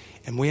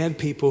 And we had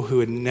people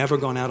who had never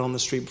gone out on the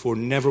street before,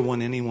 never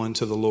won anyone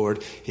to the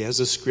Lord. He has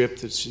a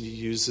script that he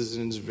uses,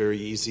 and it's very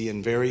easy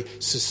and very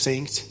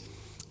succinct.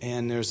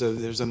 And there's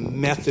a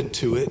method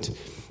to it,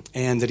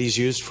 and that he's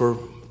used for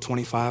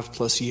 25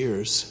 plus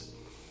years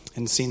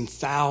and seen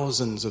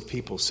thousands of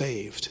people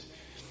saved.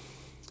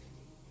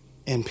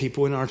 And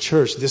people in our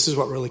church, this is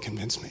what really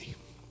convinced me.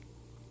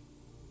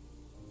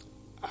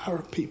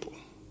 Our people,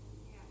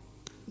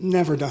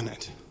 never done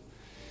it.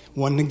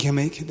 Wasn't a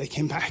gimmick. They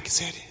came back and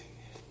said,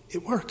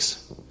 it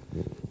works.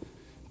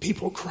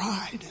 People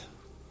cried.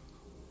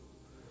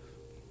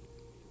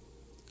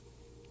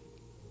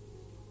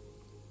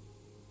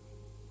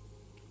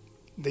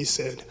 They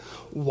said,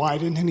 why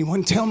didn't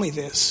anyone tell me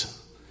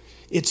this?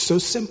 It's so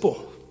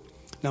simple.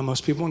 Now,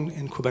 most people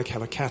in Quebec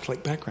have a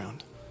Catholic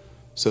background,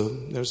 so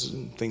there's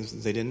things that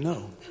they didn't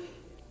know.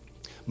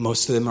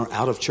 Most of them are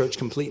out of church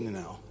completely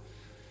now.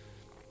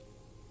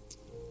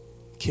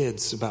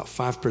 Kids, about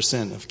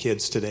 5% of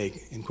kids today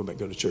in Quebec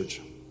go to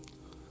church.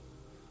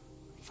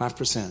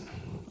 5%.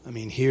 I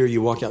mean, here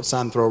you walk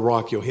outside and throw a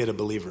rock, you'll hit a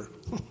believer.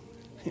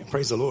 Yeah,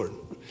 praise the Lord.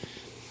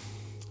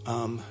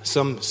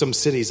 Some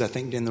cities, I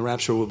think, in the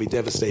rapture will be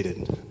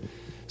devastated.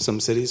 Some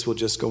cities will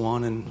just go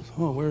on and,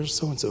 where's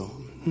so-and-so?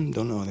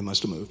 Don't know, they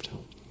must have moved.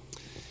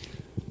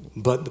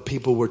 But the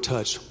people were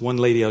touched. One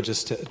lady, I'll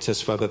just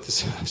testify about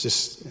this,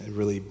 it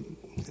really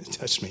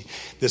touched me.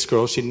 This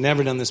girl, she'd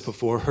never done this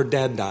before. Her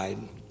dad died,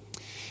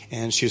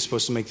 and she was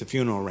supposed to make the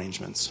funeral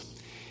arrangements.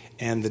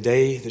 And the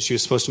day that she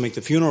was supposed to make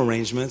the funeral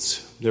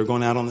arrangements, they were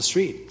going out on the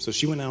street. So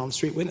she went out on the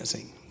street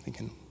witnessing,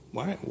 thinking,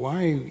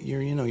 why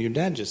your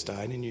dad just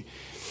died,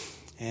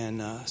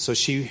 and so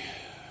she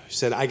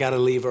said, I got to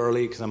leave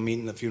early because I'm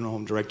meeting the funeral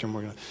home director and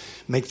we're going to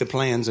make the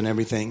plans and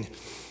everything.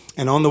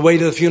 And on the way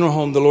to the funeral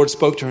home, the Lord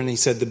spoke to her and he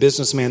said, the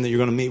businessman that you're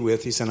going to meet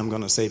with, he said, I'm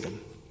going to save him.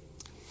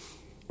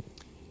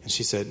 And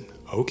she said,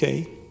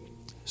 okay.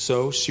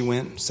 So she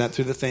went, sat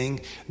through the thing.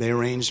 They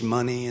arranged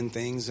money and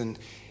things, and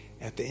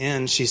at the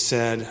end, she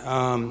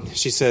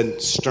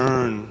said,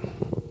 stern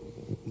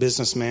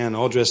businessman,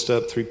 all dressed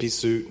up, 3-piece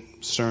suit,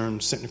 stern,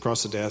 sitting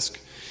across the desk,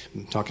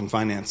 talking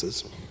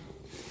finances.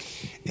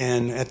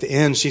 And at the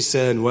end, she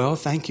said, well,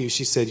 thank you.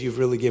 She said, you've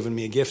really given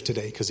me a gift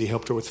today, because he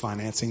helped her with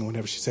financing and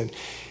whatever. She said,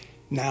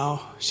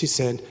 now, she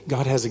said,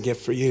 God has a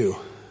gift for you.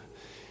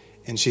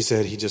 And she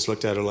said, he just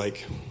looked at her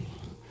like,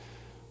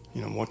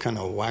 what kind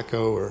of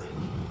wacko? Or,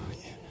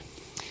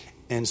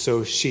 and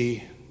so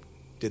she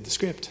did the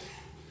script,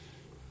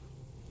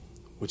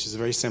 which is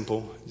very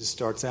simple. It just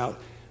starts out,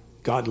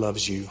 God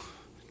loves you,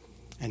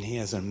 and he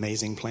has an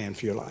amazing plan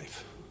for your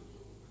life.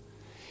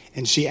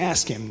 And she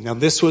asked him, now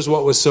this was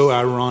what was so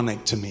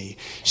ironic to me.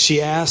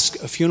 She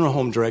asked a funeral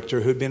home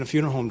director who had been a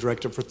funeral home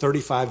director for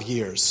 35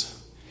 years.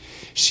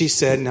 She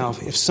said, now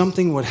if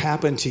something would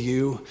happen to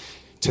you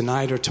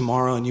tonight or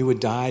tomorrow and you would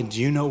die,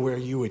 do you know where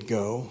you would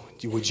go?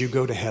 Would you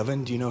go to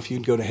heaven? Do you know if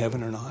you'd go to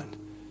heaven or not?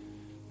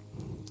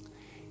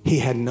 He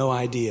had no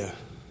idea.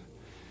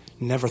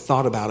 Never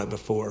thought about it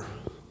before.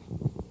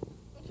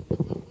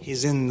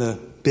 He's in the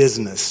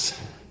business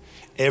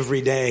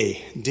every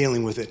day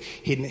dealing with it.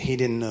 He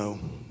didn't know.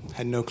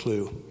 Had no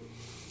clue.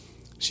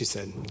 She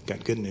said,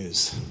 got good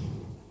news.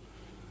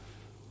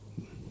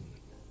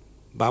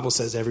 Bible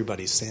says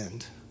everybody's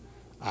sinned.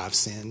 I've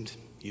sinned.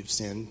 You've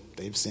sinned.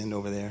 They've sinned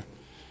over there.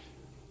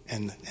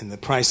 And the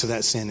price of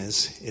that sin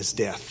is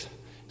death,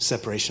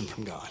 separation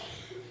from God.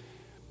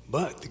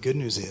 But the good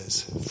news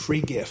is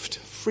free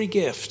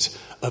gift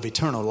of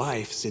eternal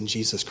life is in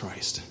Jesus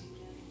Christ.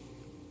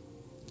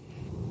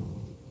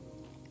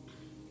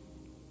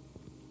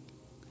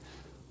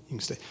 You can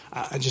stay.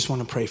 I just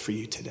want to pray for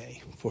you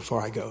today before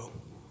I go.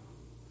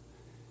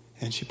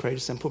 And she prayed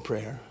a simple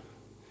prayer.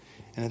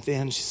 And at the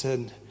end she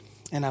said,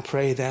 and I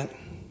pray that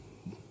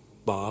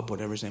Bob,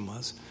 whatever his name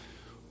was,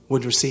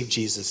 would receive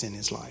Jesus in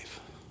his life.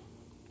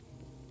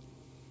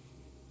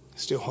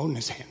 Still holding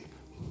his hand.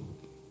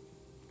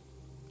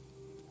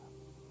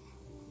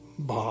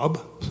 Bob,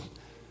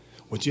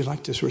 would you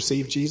like to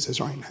receive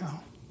Jesus right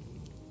now?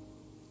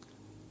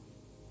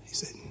 He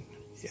said,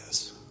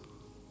 yes.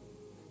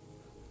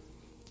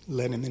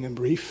 Led him in a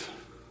brief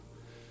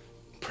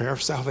prayer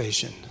of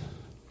salvation.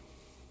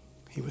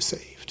 He was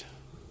saved.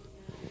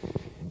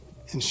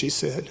 And she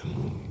said,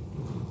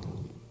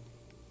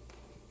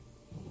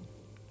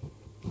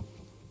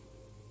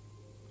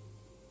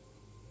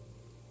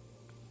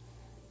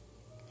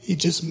 he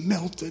just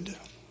melted.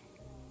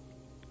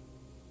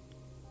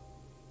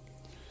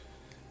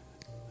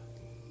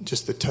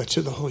 Just the touch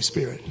of the Holy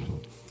Spirit.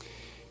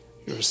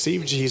 He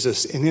received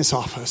Jesus in his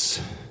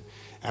office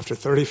after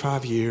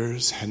 35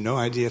 years, had no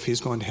idea if he was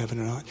going to heaven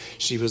or not.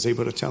 She was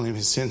able to tell him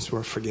his sins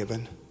were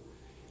forgiven.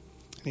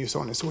 And he was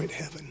on his way to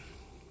heaven.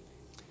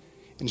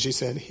 And she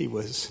said he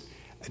was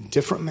a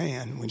different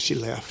man when she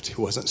left.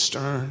 He wasn't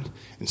stern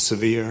and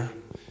severe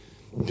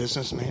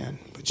businessman,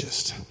 but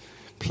just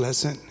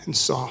pleasant and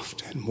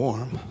soft and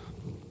warm.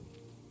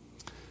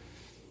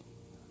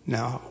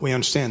 Now, we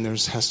understand there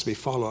has to be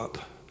follow-up.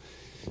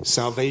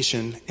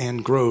 Salvation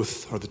and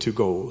growth are the two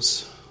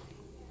goals.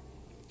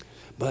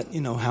 But,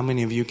 how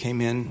many of you came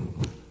in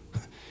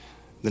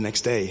the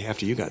next day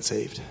after you got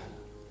saved?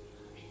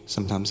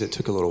 Sometimes it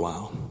took a little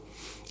while.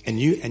 And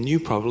you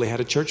probably had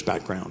a church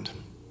background.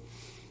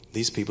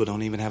 These people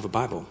don't even have a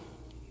Bible.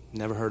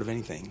 Never heard of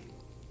anything.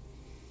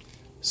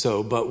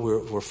 So, but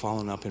we're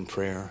following up in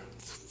prayer,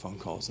 phone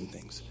calls and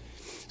things.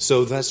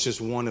 So that's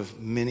just one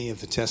of many of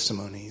the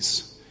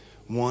testimonies.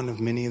 One of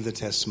many of the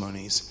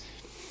testimonies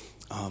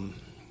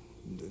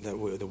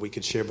that we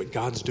could share. But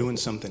God's doing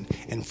something.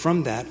 And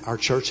from that, our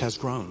church has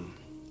grown.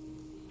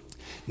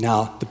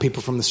 Now, the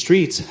people from the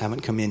streets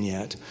haven't come in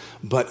yet.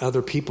 But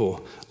other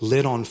people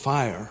lit on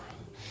fire,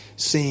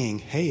 seeing,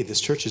 hey,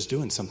 this church is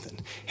doing something.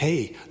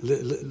 Hey,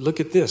 look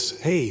at this.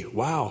 Hey,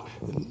 wow,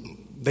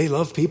 they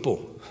love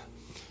people.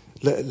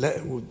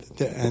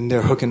 And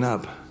they're hooking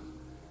up.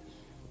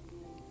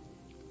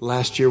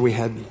 Last year we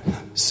had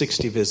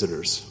 60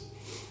 visitors.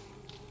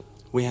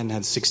 We hadn't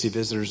had 60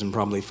 visitors in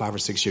probably 5 or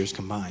 6 years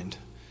combined.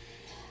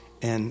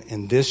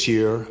 And this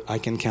year I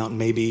can count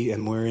maybe,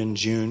 and we're in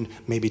June,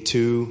 maybe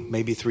 2,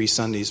 maybe 3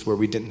 Sundays where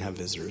we didn't have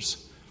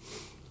visitors.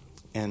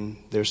 And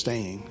they're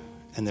staying,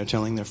 and they're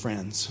telling their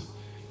friends.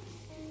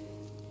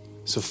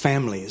 So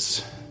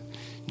families,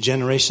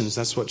 generations,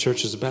 that's what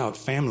church is about.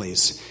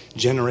 Families,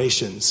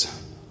 generations.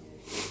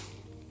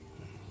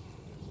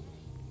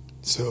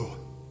 So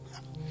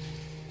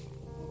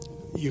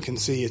you can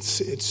see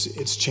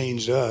it's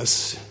changed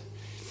us.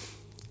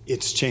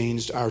 It's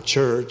changed our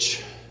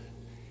church.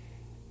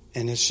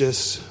 And it's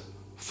just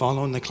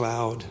following the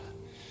cloud,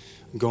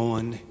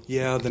 going,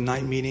 yeah, the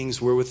night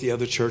meetings, we're with the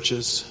other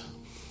churches,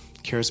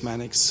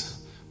 charismatics,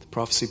 the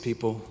prophecy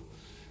people,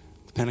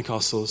 the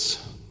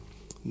Pentecostals,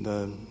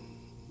 the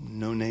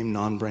no-name,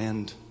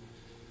 non-brand,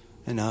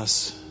 and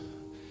us.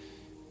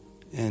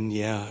 And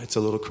yeah, it's a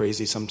little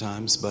crazy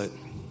sometimes, but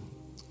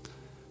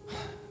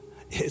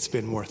it's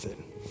been worth it.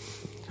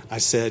 I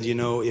said,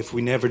 if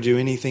we never do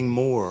anything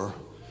more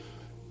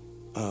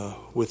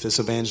with this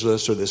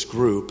evangelist or this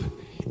group,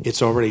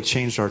 it's already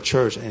changed our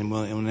church, and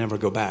it will never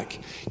go back,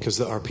 because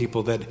there are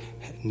people that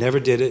never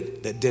did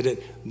it, that did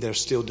it, they're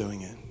still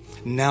doing it.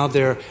 Now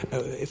they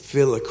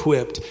feel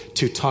equipped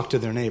to talk to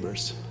their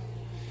neighbors,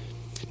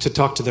 to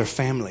talk to their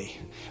family,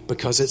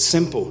 because it's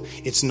simple.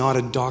 It's not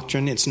a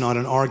doctrine. It's not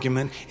an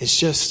argument. It's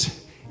just,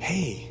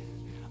 hey,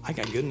 I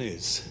got good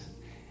news.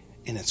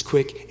 And it's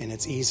quick and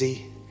it's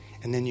easy.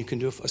 And then you can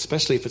do it,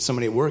 especially if it's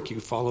somebody at work, you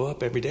follow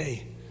up every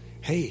day.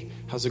 Hey,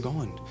 how's it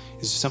going?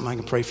 Is there something I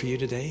can pray for you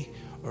today?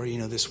 Or,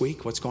 this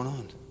week, what's going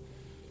on?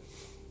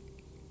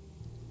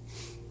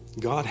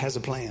 God has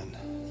a plan.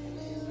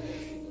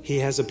 He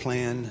has a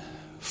plan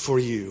for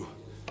you.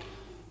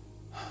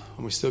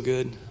 Are we still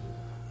good?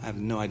 I have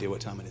no idea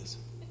what time it is.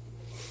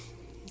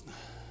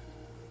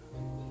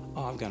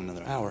 Oh, I've got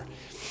another hour.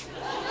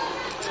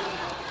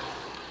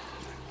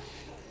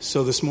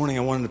 So this morning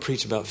I wanted to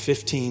preach about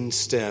 15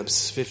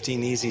 steps,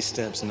 15 easy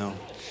steps.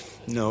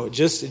 No,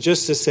 just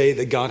to say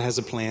that God has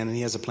a plan, and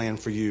He has a plan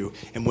for you.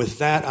 And with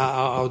that,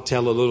 I'll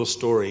tell a little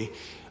story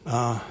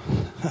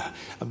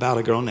about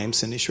a girl named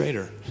Cindy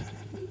Schrader.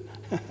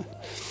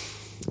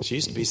 She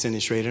used to be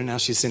Cindy Schrader. Now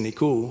she's Cindy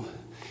Cool.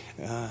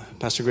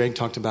 Pastor Greg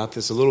talked about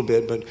this a little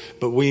bit,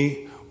 but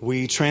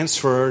we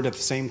transferred at the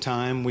same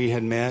time. We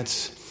had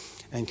met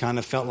and kind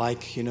of felt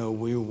like we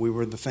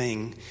were the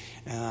thing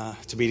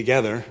to be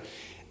together.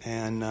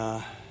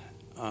 And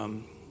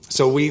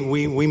so we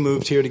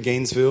moved here to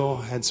Gainesville,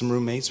 had some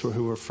roommates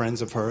who were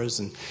friends of hers,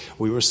 and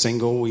we were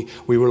single.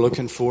 We were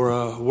looking for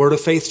a Word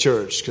of Faith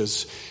church,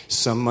 because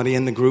somebody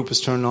in the group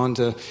was turned on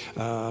to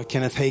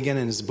Kenneth Hagin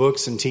and his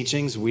books and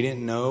teachings. We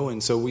didn't know,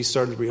 and so we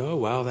started to oh,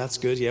 wow, that's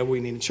good. Yeah, we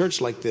need a church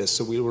like this.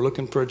 So we were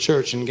looking for a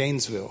church in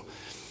Gainesville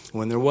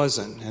when there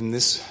wasn't. And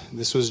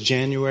this was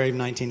January of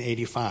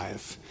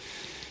 1985.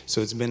 So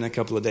it's been a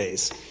couple of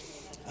days.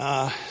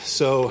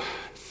 So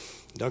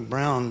Doug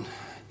Brown,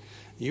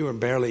 you were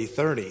barely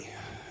 30.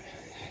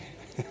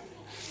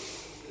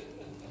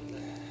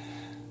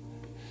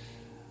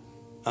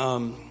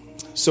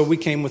 So we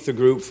came with the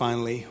group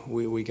finally.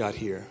 We got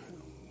here.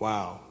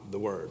 Wow, the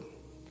Word.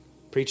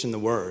 Preaching the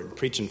Word,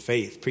 preaching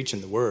faith,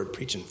 preaching the Word,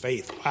 preaching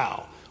faith.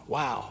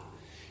 Wow.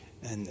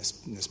 And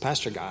this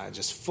pastor guy,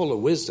 just full of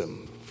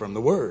wisdom from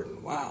the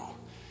Word. Wow.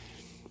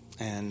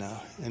 And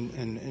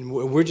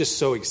we're just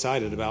so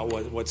excited about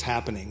what's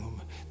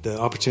happening, the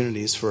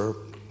opportunities for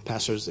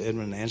Pastors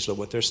Edwin and Angela,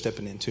 what they're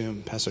stepping into,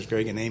 and Pastors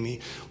Greg and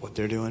Amy, what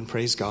they're doing.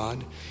 Praise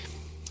God.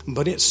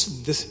 But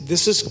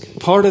this is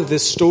part of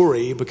this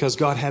story because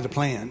God had a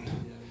plan.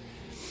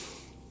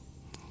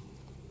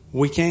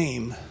 We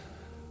came.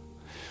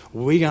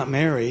 We got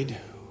married.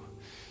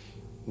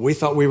 We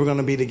thought we were going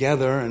to be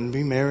together and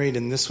be married,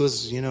 and this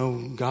was,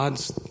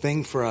 God's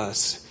thing for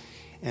us.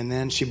 And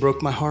then she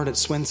broke my heart at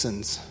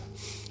Swenson's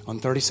on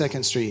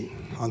 32nd Street,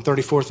 on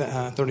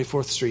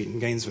 34th Street in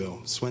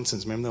Gainesville.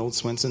 Swenson's. Remember the old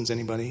Swenson's?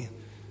 Anybody?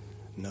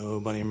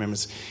 Nobody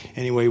remembers.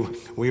 Anyway,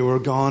 we were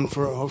gone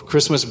for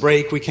Christmas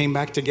break. We came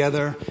back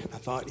together. I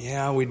thought,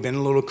 yeah, we'd been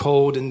a little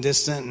cold and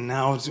distant, and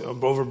now it's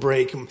over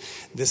break.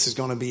 This is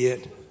going to be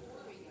it.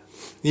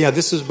 Yeah,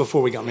 this is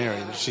before we got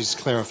married. She's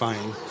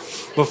clarifying.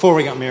 Before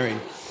we got married.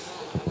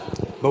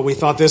 But we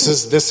thought this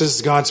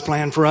is God's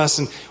plan for us,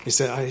 and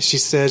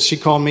she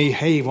called me,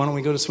 hey, why don't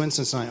we go to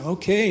Swenson's tonight?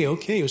 Okay.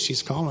 Well,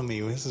 she's calling me.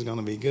 This is going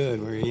to be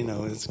good.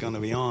 It's going to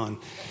be on.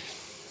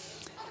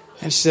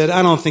 And she said,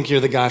 I don't think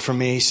you're the guy for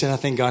me. She said, I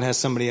think God has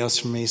somebody else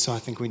for me, so I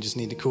think we just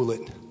need to cool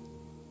it.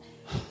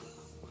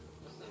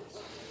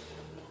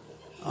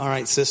 All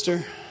right,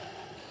 sister.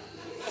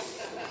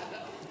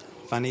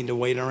 If I need to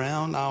wait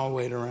around, I'll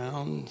wait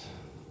around. I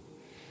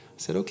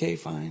said, okay,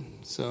 fine.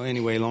 So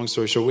anyway, long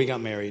story short, we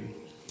got married.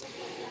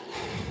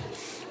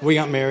 We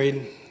got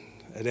married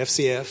at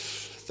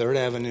FCF, 3rd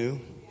Avenue.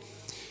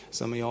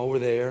 Some of y'all were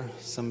there.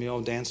 Some of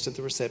y'all danced at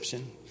the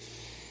reception.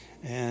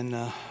 And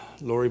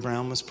Lori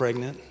Brown was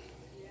pregnant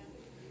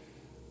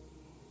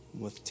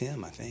with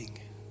Tim, I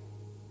think.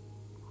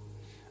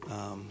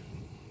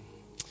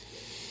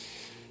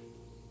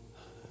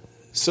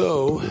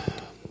 So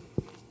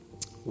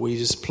we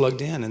just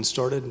plugged in and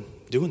started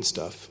doing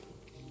stuff.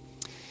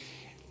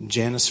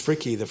 Janice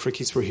Fricky, the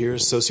Frickies were here,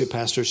 associate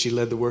pastor. She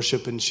led the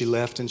worship, and she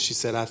left, and she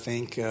said, I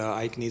think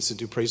Ike needs to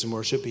do praise and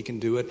worship. He can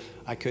do it.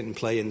 I couldn't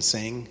play and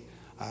sing.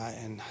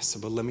 And I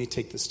said, well, let me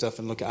take this stuff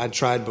and look. I'd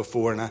tried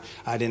before, and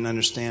I didn't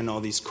understand all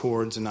these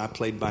chords, and I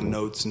played by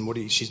notes,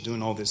 and she's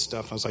doing all this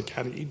stuff. I was like,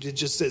 how do you, it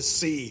just says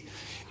C,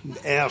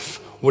 F.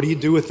 What do you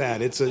do with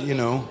that? It's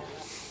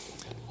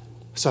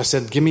So I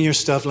said, give me your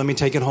stuff. Let me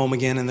take it home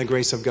again. And the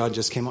grace of God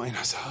just came on. And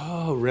I said,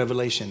 oh,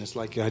 revelation. It's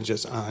like I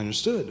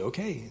understood.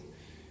 Okay.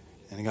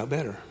 And it got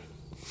better.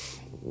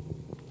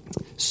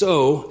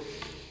 So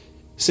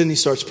Sydney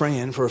starts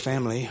praying for her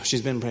family.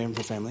 She's been praying for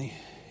her family.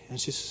 And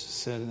she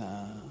said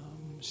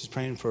she's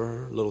praying for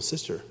her little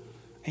sister,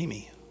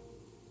 Amy,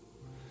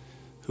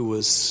 who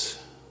was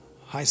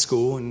high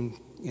school and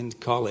in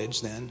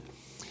college then.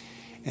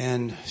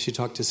 And she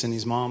talked to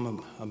Cindy's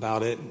mom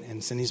about it.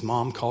 And Cindy's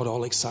mom called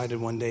all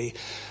excited one day.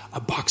 A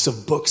box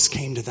of books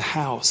came to the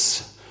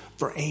house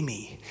for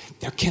Amy.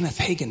 They're Kenneth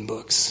Hagin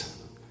books.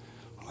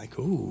 like,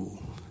 ooh,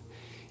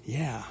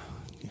 yeah.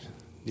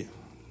 You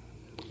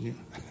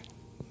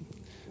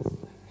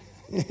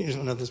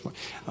don't know this part.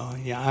 Oh,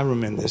 yeah, I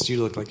remember this.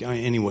 You look like,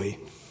 anyway,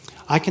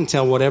 I can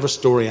tell whatever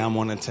story I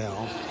want to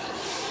tell.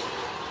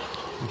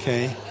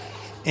 Okay?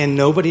 And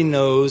nobody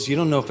knows. You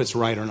don't know if it's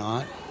right or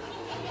not.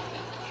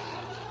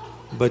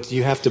 But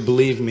you have to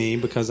believe me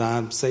because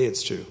I say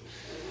it's true.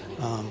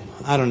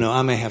 I don't know.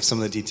 I may have some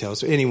of the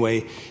details.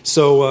 Anyway,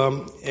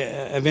 so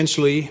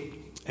eventually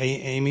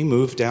Amy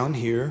moved down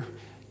here.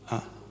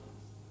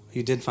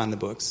 You did find the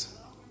books.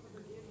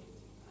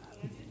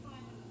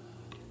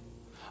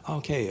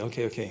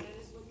 Okay.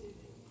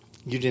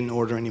 You didn't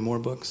order any more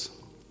books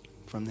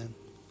from them?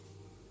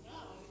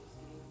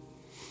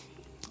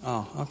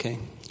 Oh, okay.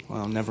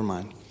 Well, never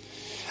mind.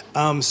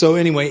 So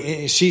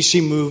anyway,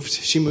 she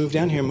moved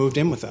down here, moved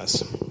in with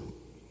us.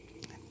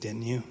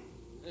 Didn't you?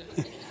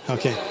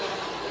 Okay.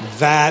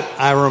 That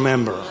I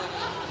remember.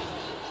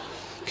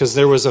 Because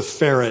there was a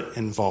ferret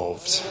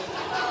involved.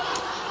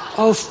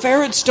 Oh,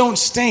 ferrets don't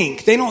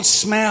stink. They don't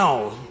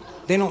smell.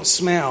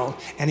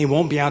 And he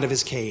won't be out of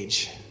his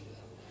cage.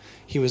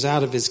 He was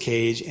out of his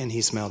cage and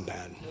he smelled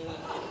bad.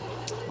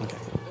 Okay.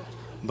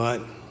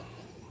 But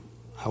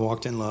I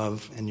walked in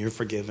love and you're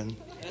forgiven.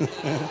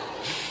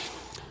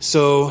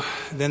 So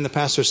then the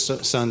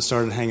pastor's son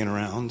started hanging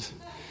around.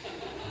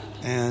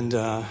 And,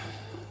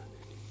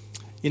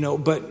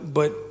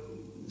 but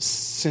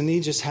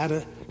Cindy just had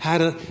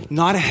a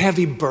not a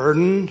heavy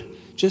burden.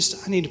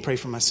 Just, I need to pray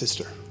for my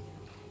sister.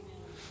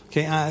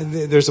 Okay,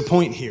 there's a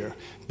point here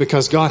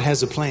because God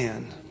has a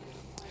plan.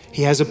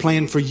 He has a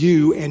plan for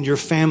you and your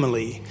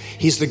family.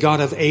 He's the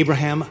God of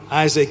Abraham,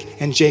 Isaac,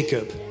 and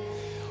Jacob.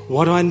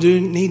 What do I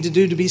need to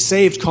do to be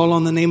saved? Call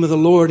on the name of the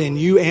Lord, and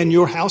you and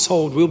your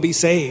household will be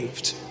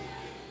saved.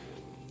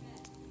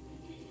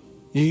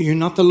 You're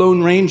not the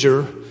Lone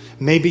Ranger.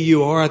 Maybe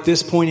you are at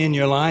this point in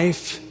your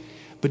life,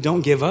 but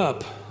don't give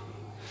up.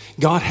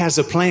 God has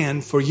a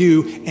plan for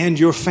you and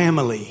your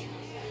family.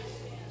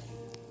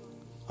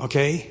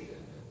 Okay?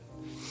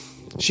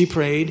 She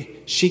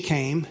prayed. She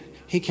came.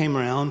 He came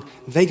around.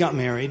 They got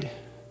married.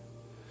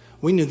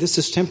 We knew this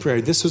is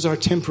temporary. This was our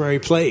temporary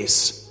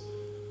place.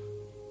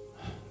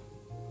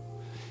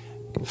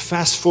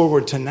 Fast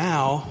forward to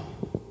now.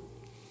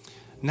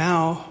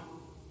 Now,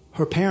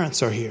 her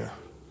parents are here.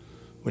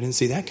 We didn't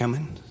see that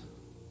coming.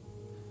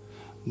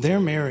 They're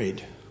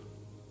married.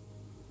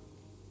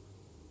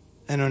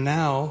 And are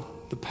now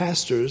the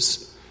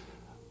pastors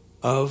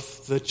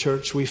of the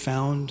church we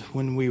found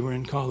when we were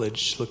in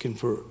college looking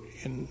for...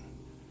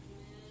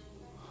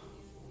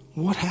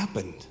 What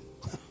happened?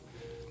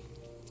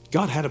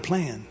 God had a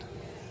plan.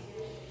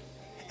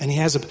 And He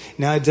has a...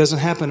 Now, it doesn't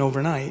happen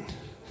overnight.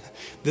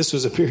 This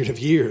was a period of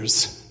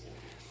years.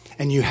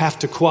 And you have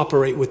to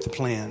cooperate with the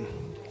plan.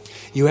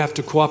 You have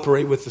to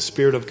cooperate with the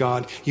Spirit of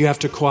God. You have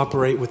to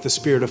cooperate with the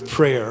Spirit of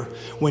prayer.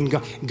 When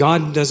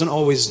God doesn't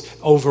always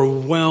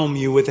overwhelm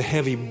you with a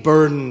heavy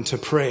burden to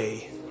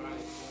pray.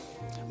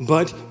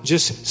 But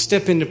just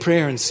step into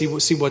prayer and see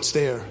what's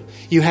there.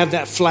 You have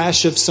that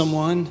flash of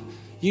someone.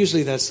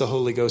 Usually that's the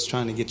Holy Ghost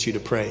trying to get you to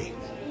pray.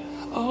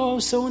 Oh,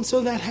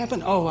 so-and-so that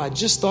happened. Oh, I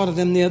just thought of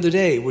them the other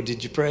day. Well,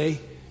 did you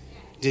pray?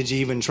 Did you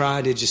even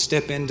try? Did you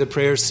step into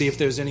prayer, see if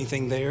there's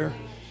anything there?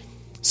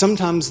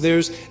 Sometimes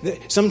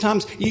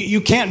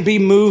you can't be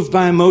moved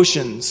by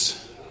emotions.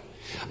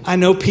 I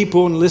know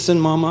people, and listen,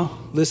 Mama,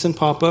 listen,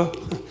 Papa.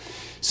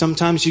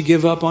 Sometimes you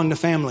give up on the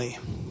family,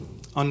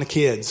 on the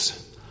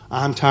kids.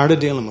 I'm tired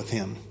of dealing with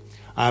him.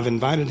 I've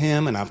invited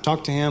him, and I've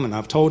talked to him, and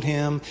I've told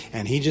him,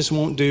 and he just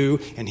won't do,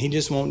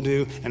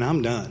 and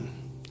I'm done.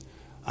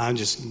 I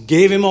just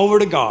gave him over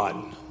to God.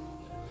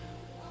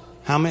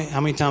 How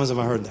many times have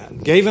I heard that?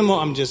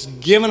 I'm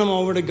just giving him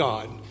over to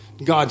God.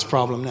 God's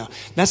problem now.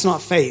 That's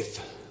not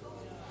faith.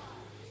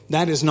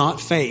 That is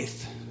not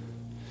faith.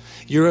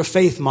 You're a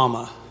faith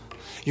mama.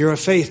 You're a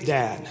faith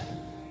dad.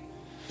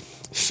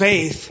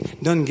 Faith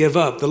doesn't give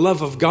up. The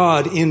love of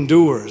God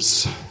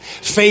endures.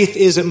 Faith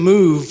isn't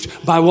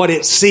moved by what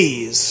it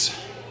sees.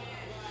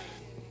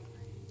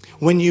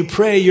 When you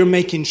pray, you're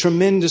making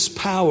tremendous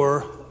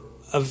power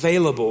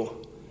available.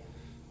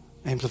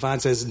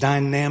 Amplified says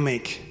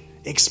dynamic,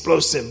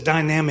 explosive,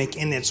 dynamic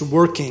in its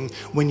working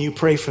when you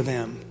pray for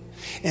them.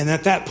 And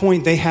at that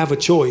point, they have a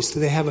choice.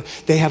 They have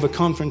a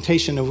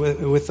confrontation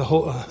with the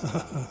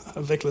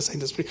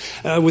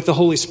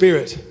Holy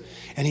Spirit,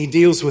 and He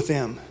deals with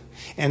them.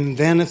 And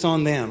then it's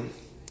on them.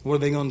 What are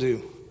they going to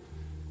do?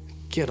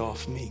 Get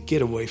off me.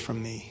 Get away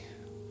from me.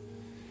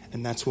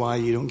 And that's why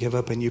you don't give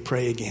up and you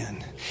pray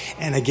again.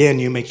 And again,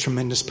 you make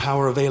tremendous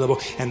power available.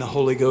 And the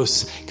Holy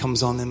Ghost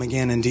comes on them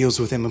again and deals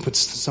with them and puts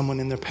someone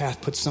in their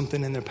path, puts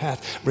something in their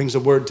path, brings a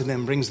word to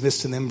them, brings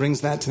this to them,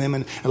 brings that to them.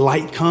 And a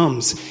light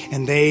comes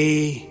and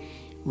they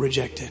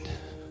reject it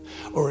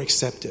or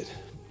accept it.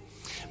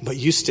 But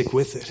you stick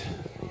with it.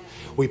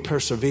 We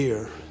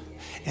persevere.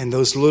 And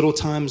those little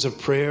times of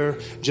prayer,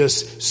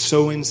 just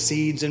sowing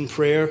seeds in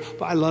prayer.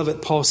 But I love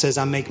it. Paul says,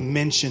 I make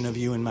mention of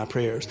you in my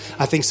prayers.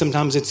 I think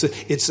sometimes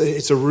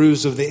it's a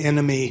ruse of the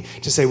enemy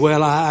to say,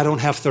 well, I don't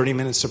have 30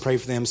 minutes to pray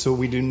for them, so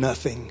we do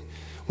nothing.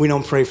 We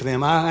don't pray for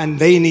them. And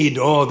they need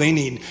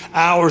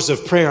hours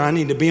of prayer. I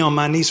need to be on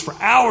my knees for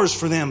hours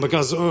for them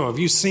because, have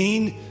you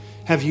seen?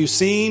 Have you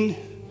seen?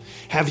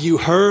 Have you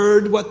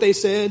heard what they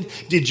said?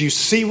 Did you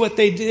see what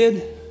they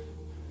did?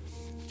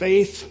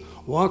 Faith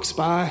walks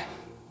by.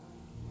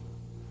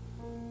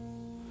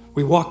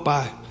 We walk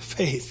by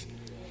faith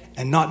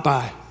and not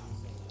by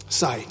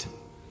sight.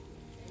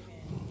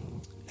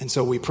 And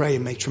so we pray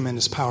and make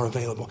tremendous power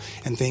available.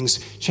 And things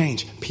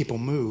change. People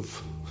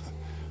move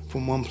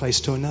from one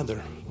place to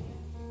another.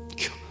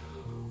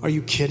 Are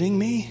you kidding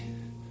me?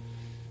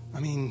 I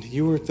mean,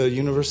 you were at the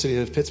University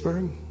of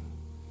Pittsburgh,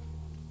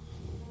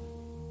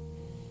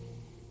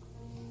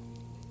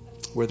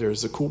 where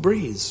there's a cool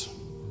breeze.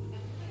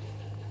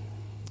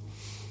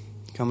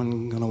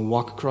 Going to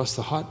walk across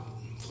the hot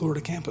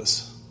Florida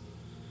campus.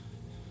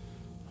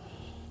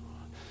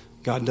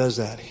 God does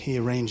that. He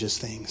arranges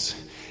things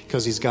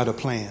because He's got a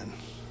plan.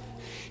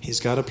 He's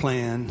got a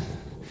plan.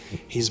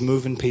 He's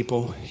moving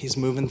people. He's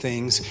moving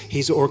things.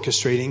 He's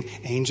orchestrating.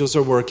 Angels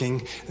are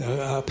working.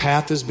 A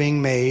path is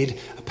being made.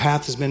 A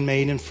path has been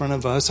made in front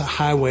of us, a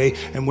highway,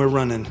 and we're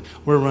running.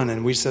 We're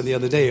running. We said the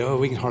other day,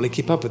 we can hardly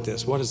keep up with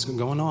this. What is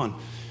going on?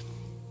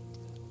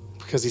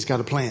 Because He's got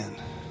a plan.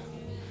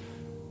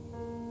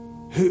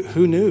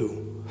 Who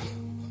knew?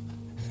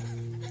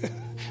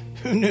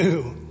 Who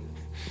knew?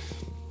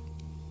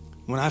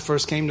 When I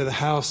first came to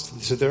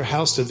their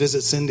house to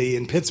visit Cindy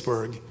in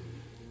Pittsburgh,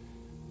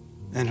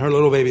 and her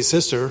little baby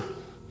sister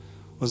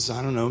was,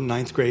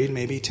 9th grade,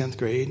 maybe 10th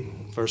grade,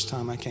 first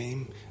time I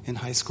came in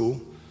high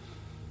school.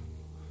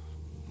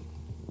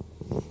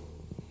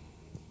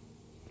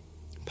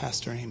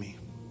 Pastor Amy.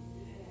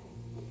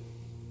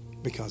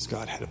 Because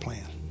God had a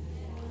plan.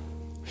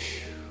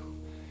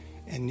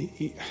 And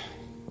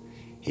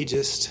he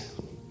just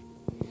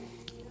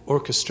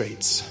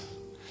orchestrates.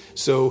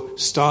 So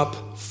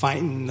stop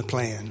fighting the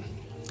plan.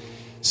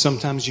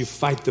 Sometimes you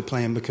fight the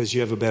plan because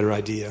you have a better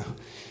idea.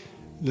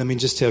 Let me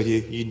just tell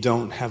you, you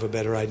don't have a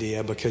better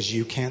idea because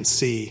you can't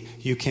see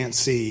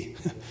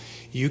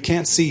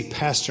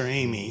Pastor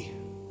Amy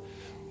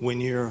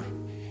when you're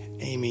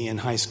Amy in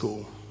high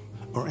school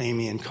or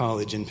Amy in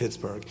college in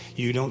Pittsburgh.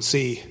 You didn't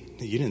see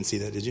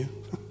that, did you?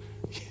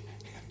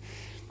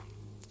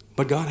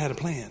 But God had a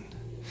plan.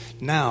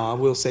 Now, I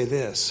will say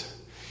this.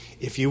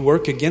 If you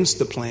work against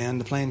the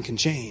plan can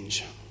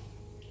change.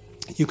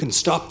 You can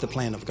stop the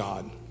plan of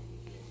God.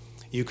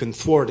 You can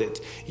thwart it.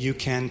 You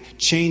can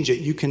change it.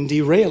 You can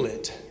derail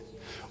it.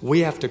 We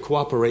have to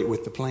cooperate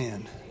with the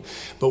plan.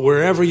 But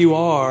wherever you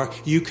are,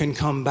 you can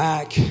come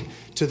back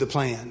to the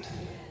plan.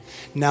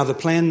 Now, the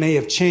plan may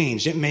have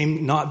changed. It may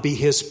not be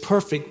His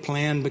perfect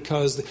plan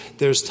because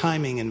there's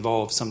timing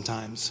involved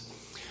sometimes.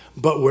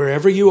 But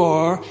wherever you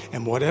are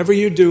and whatever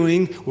you're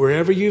doing,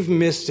 wherever you've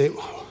missed it,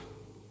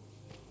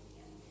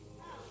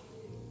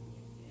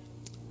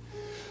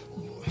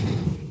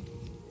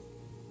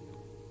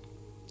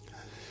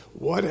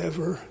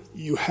 whatever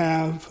you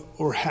have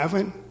or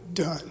haven't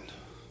done,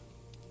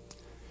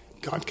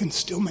 God can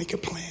still make a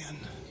plan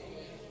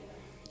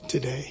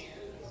today.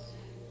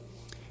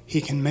 He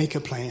can make a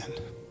plan.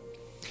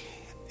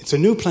 It's a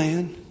new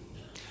plan,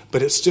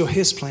 but it's still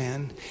His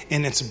plan,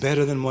 and it's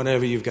better than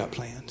whatever you've got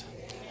planned.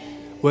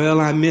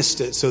 Well, I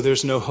missed it, so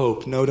there's no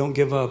hope. No, don't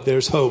give up.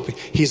 There's hope.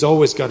 He's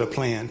always got a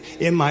plan.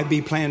 It might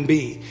be plan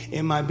B.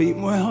 It might be,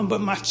 but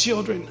my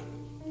children.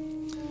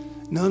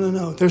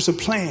 No. There's a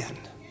plan.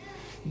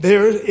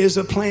 There is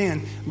a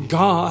plan.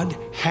 God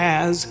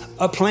has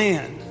a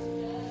plan.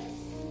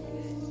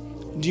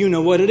 Do you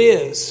know what it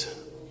is?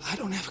 I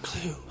don't have a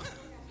clue.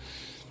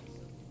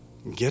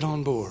 Get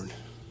on board.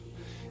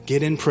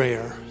 Get in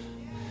prayer.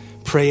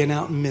 Praying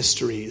out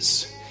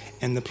mysteries.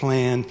 And the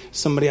plan,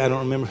 somebody, I don't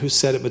remember who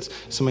said it, but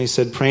somebody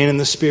said praying in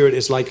the Spirit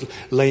is like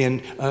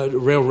laying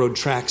railroad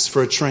tracks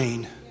for a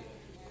train.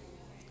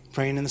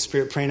 Praying in the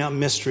Spirit, praying out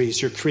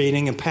mysteries. You're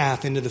creating a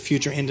path into the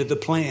future, into the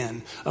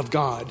plan of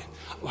God.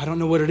 I don't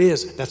know what it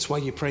is. That's why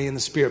you pray in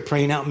the Spirit,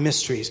 praying out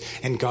mysteries.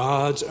 And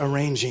God's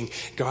arranging.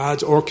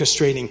 God's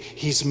orchestrating.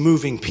 He's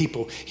moving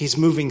people. He's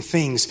moving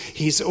things.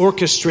 He's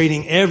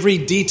orchestrating every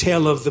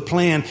detail of the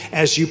plan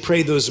as you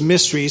pray those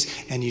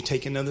mysteries and you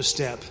take another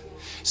step.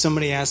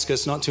 Somebody asked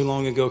us not too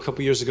long ago, a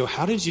couple years ago,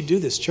 how did you do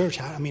this church?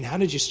 How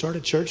did you start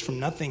a church from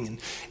nothing?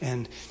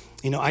 And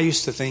I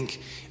used to think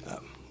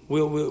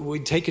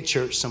we'd take a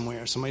church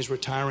somewhere. Somebody's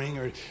retiring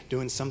or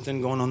doing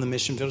something, going on the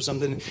mission field or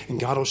something, and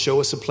God will show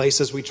us a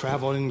place as we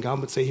travel, and God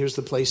would say, here's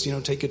the place,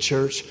 take a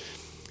church.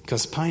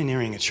 Because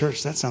pioneering a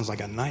church, that sounds like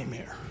a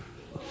nightmare.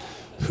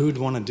 Who'd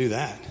want to do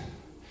that?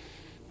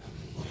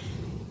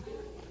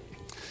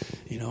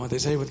 You know what they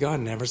say with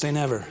God, never say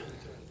never.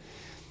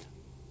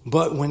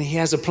 But when He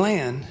has a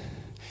plan,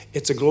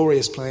 it's a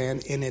glorious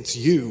plan, and it's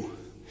you.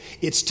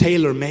 It's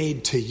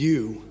tailor-made to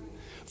you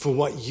for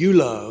what you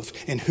love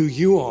and who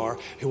you are,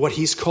 what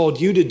He's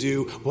called you to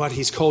do, what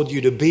He's called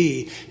you to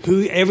be,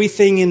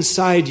 everything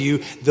inside you,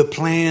 the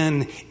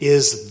plan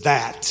is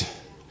that.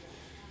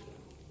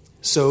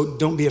 So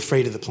don't be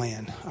afraid of the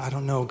plan. I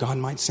don't know. God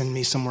might send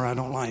me somewhere I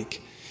don't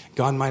like.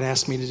 God might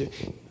ask me to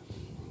do.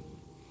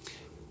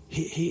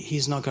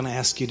 He's not going to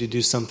ask you to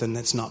do something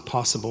that's not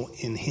possible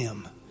in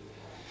Him.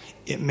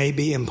 It may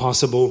be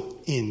impossible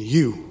in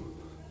you.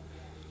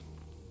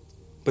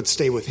 But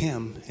stay with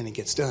Him and it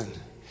gets done.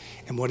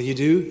 And what do?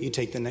 You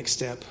take the next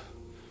step.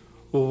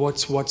 Well,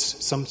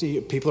 what's some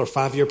people are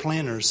 5-year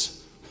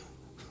planners.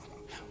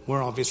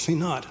 We're obviously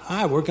not.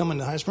 We're coming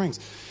to High Springs.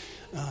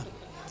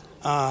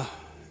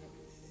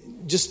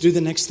 Just do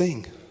the next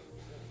thing.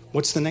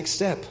 What's the next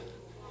step?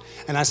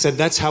 And I said,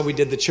 that's how we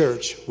did the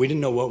church. We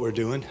didn't know what we're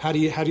doing. How do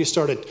you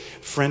start a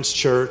French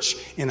church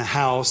in a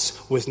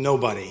house with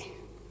nobody?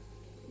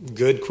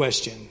 Good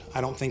question.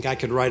 I don't think I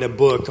could write a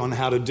book on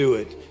how to do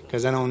it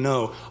because I don't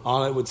know.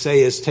 All I would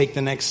say is take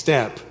the next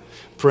step.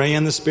 Pray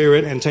in the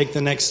Spirit and take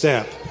the next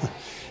step.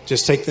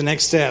 Just take the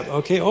next step.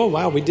 Okay. Oh,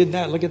 wow. We did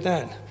that. Look at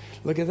that.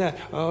 Look at that.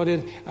 Oh,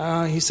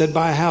 he said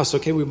buy a house.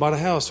 Okay, we bought a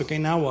house. Okay,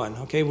 now what?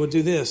 Okay, we'll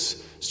do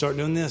this. Start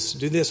doing this.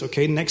 Do this.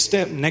 Okay, next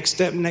step, next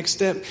step, next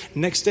step,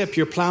 next step.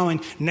 You're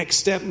plowing. Next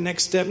step,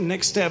 next step,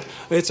 next step.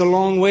 It's a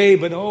long way,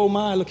 but oh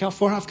my, look how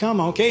far I've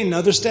come. Okay,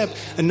 another step,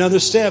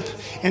 another step.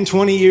 And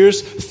 20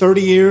 years,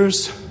 30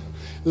 years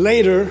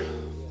later,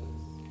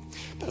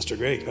 Pastor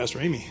Greg,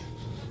 Pastor Amy,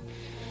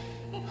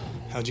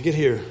 how'd you get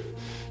here?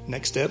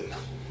 Next step.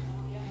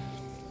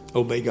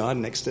 Obey God,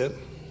 next step.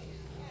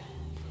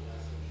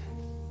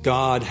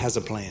 God has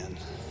a plan.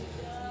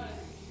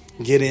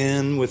 Get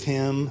in with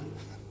Him.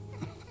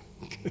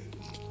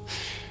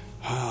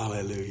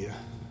 Hallelujah.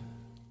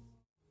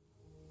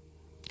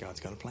 God's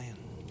got a plan.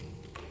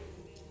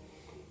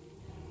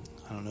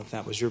 I don't know if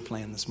that was your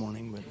plan this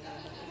morning, but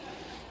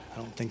I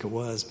don't think it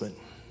was, but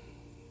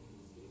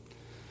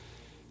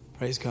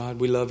praise God.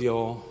 We love you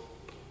all.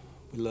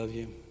 We love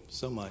you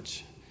so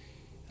much.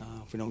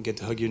 If we don't get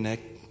to hug your neck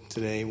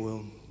today,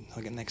 we'll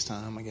hug it next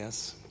time, I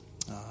guess.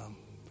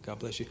 God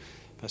bless you.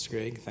 Pastor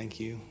Greg, thank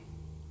you.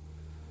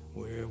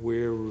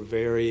 We're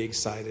very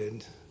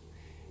excited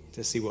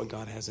to see what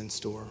God has in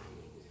store.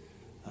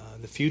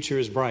 The future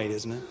is bright,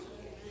 isn't it?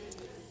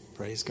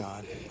 Praise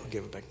God. I'll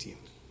give it back to you.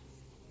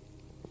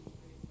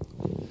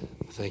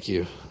 Thank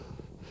you.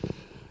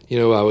 You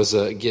know, I was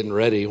getting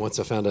ready once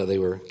I found out they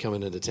were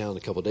coming into town a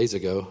couple of days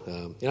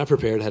ago. I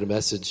prepared, had a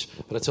message,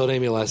 but I told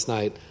Amy last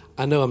night,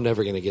 I know I'm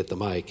never going to get the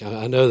mic.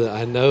 I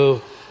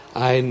know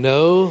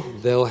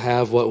they'll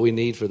have what we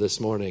need for this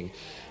morning.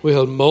 We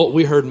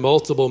heard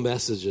multiple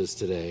messages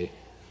today,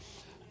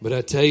 but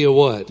I tell you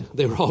what,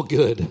 they were all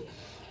good.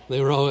 They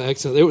were all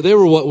excellent. They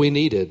were what we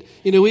needed.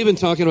 You know, we've been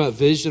talking about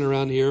vision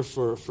around here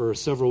for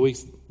several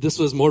weeks. This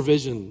was more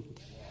vision.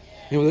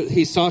 You know,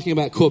 he's talking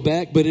about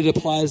Quebec, but it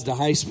applies to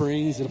High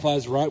Springs. It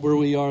applies right where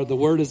we are. The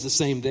word is the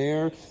same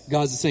there.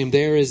 God's the same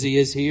there as He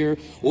is here.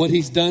 What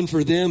He's done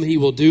for them, He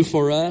will do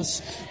for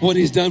us. What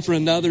He's done for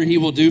another, He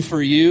will do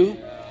for you.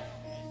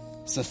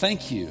 So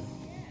thank you.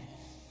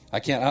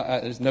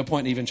 There's no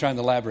point in even trying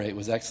to elaborate. It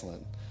was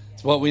excellent.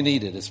 It's what we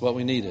needed. It's what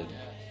we needed.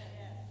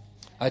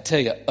 I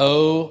tell you,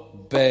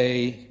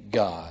 obey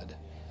God.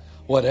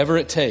 Whatever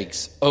it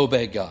takes,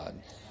 obey God.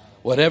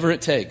 Whatever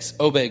it takes,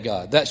 obey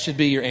God. That should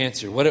be your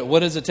answer. What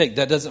does it take?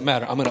 That doesn't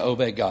matter. I'm going to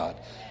obey God.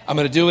 I'm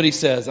going to do what He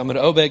says. I'm going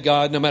to obey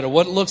God. No matter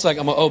what it looks like,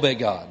 I'm going to obey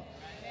God.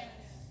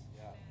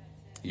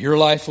 Your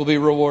life will be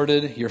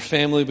rewarded. Your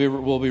family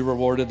will be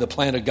rewarded. The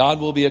plan of God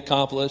will be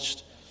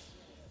accomplished.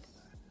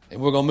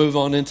 And we're going to move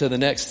on into the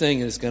next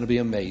thing, and it's going to be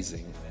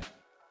amazing.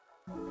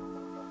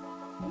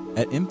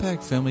 At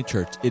Impact Family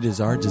Church, it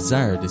is our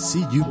desire to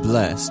see you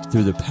blessed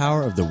through the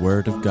power of the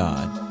Word of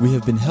God. We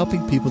have been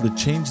helping people to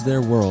change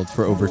their world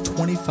for over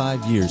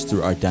 25 years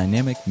through our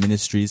dynamic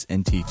ministries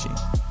and teaching.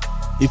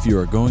 If you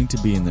are going to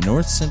be in the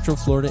North Central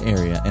Florida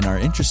area and are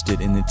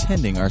interested in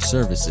attending our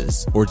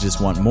services or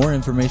just want more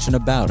information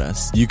about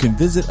us, you can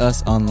visit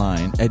us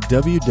online at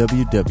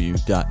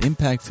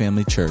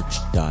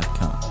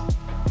www.impactfamilychurch.com.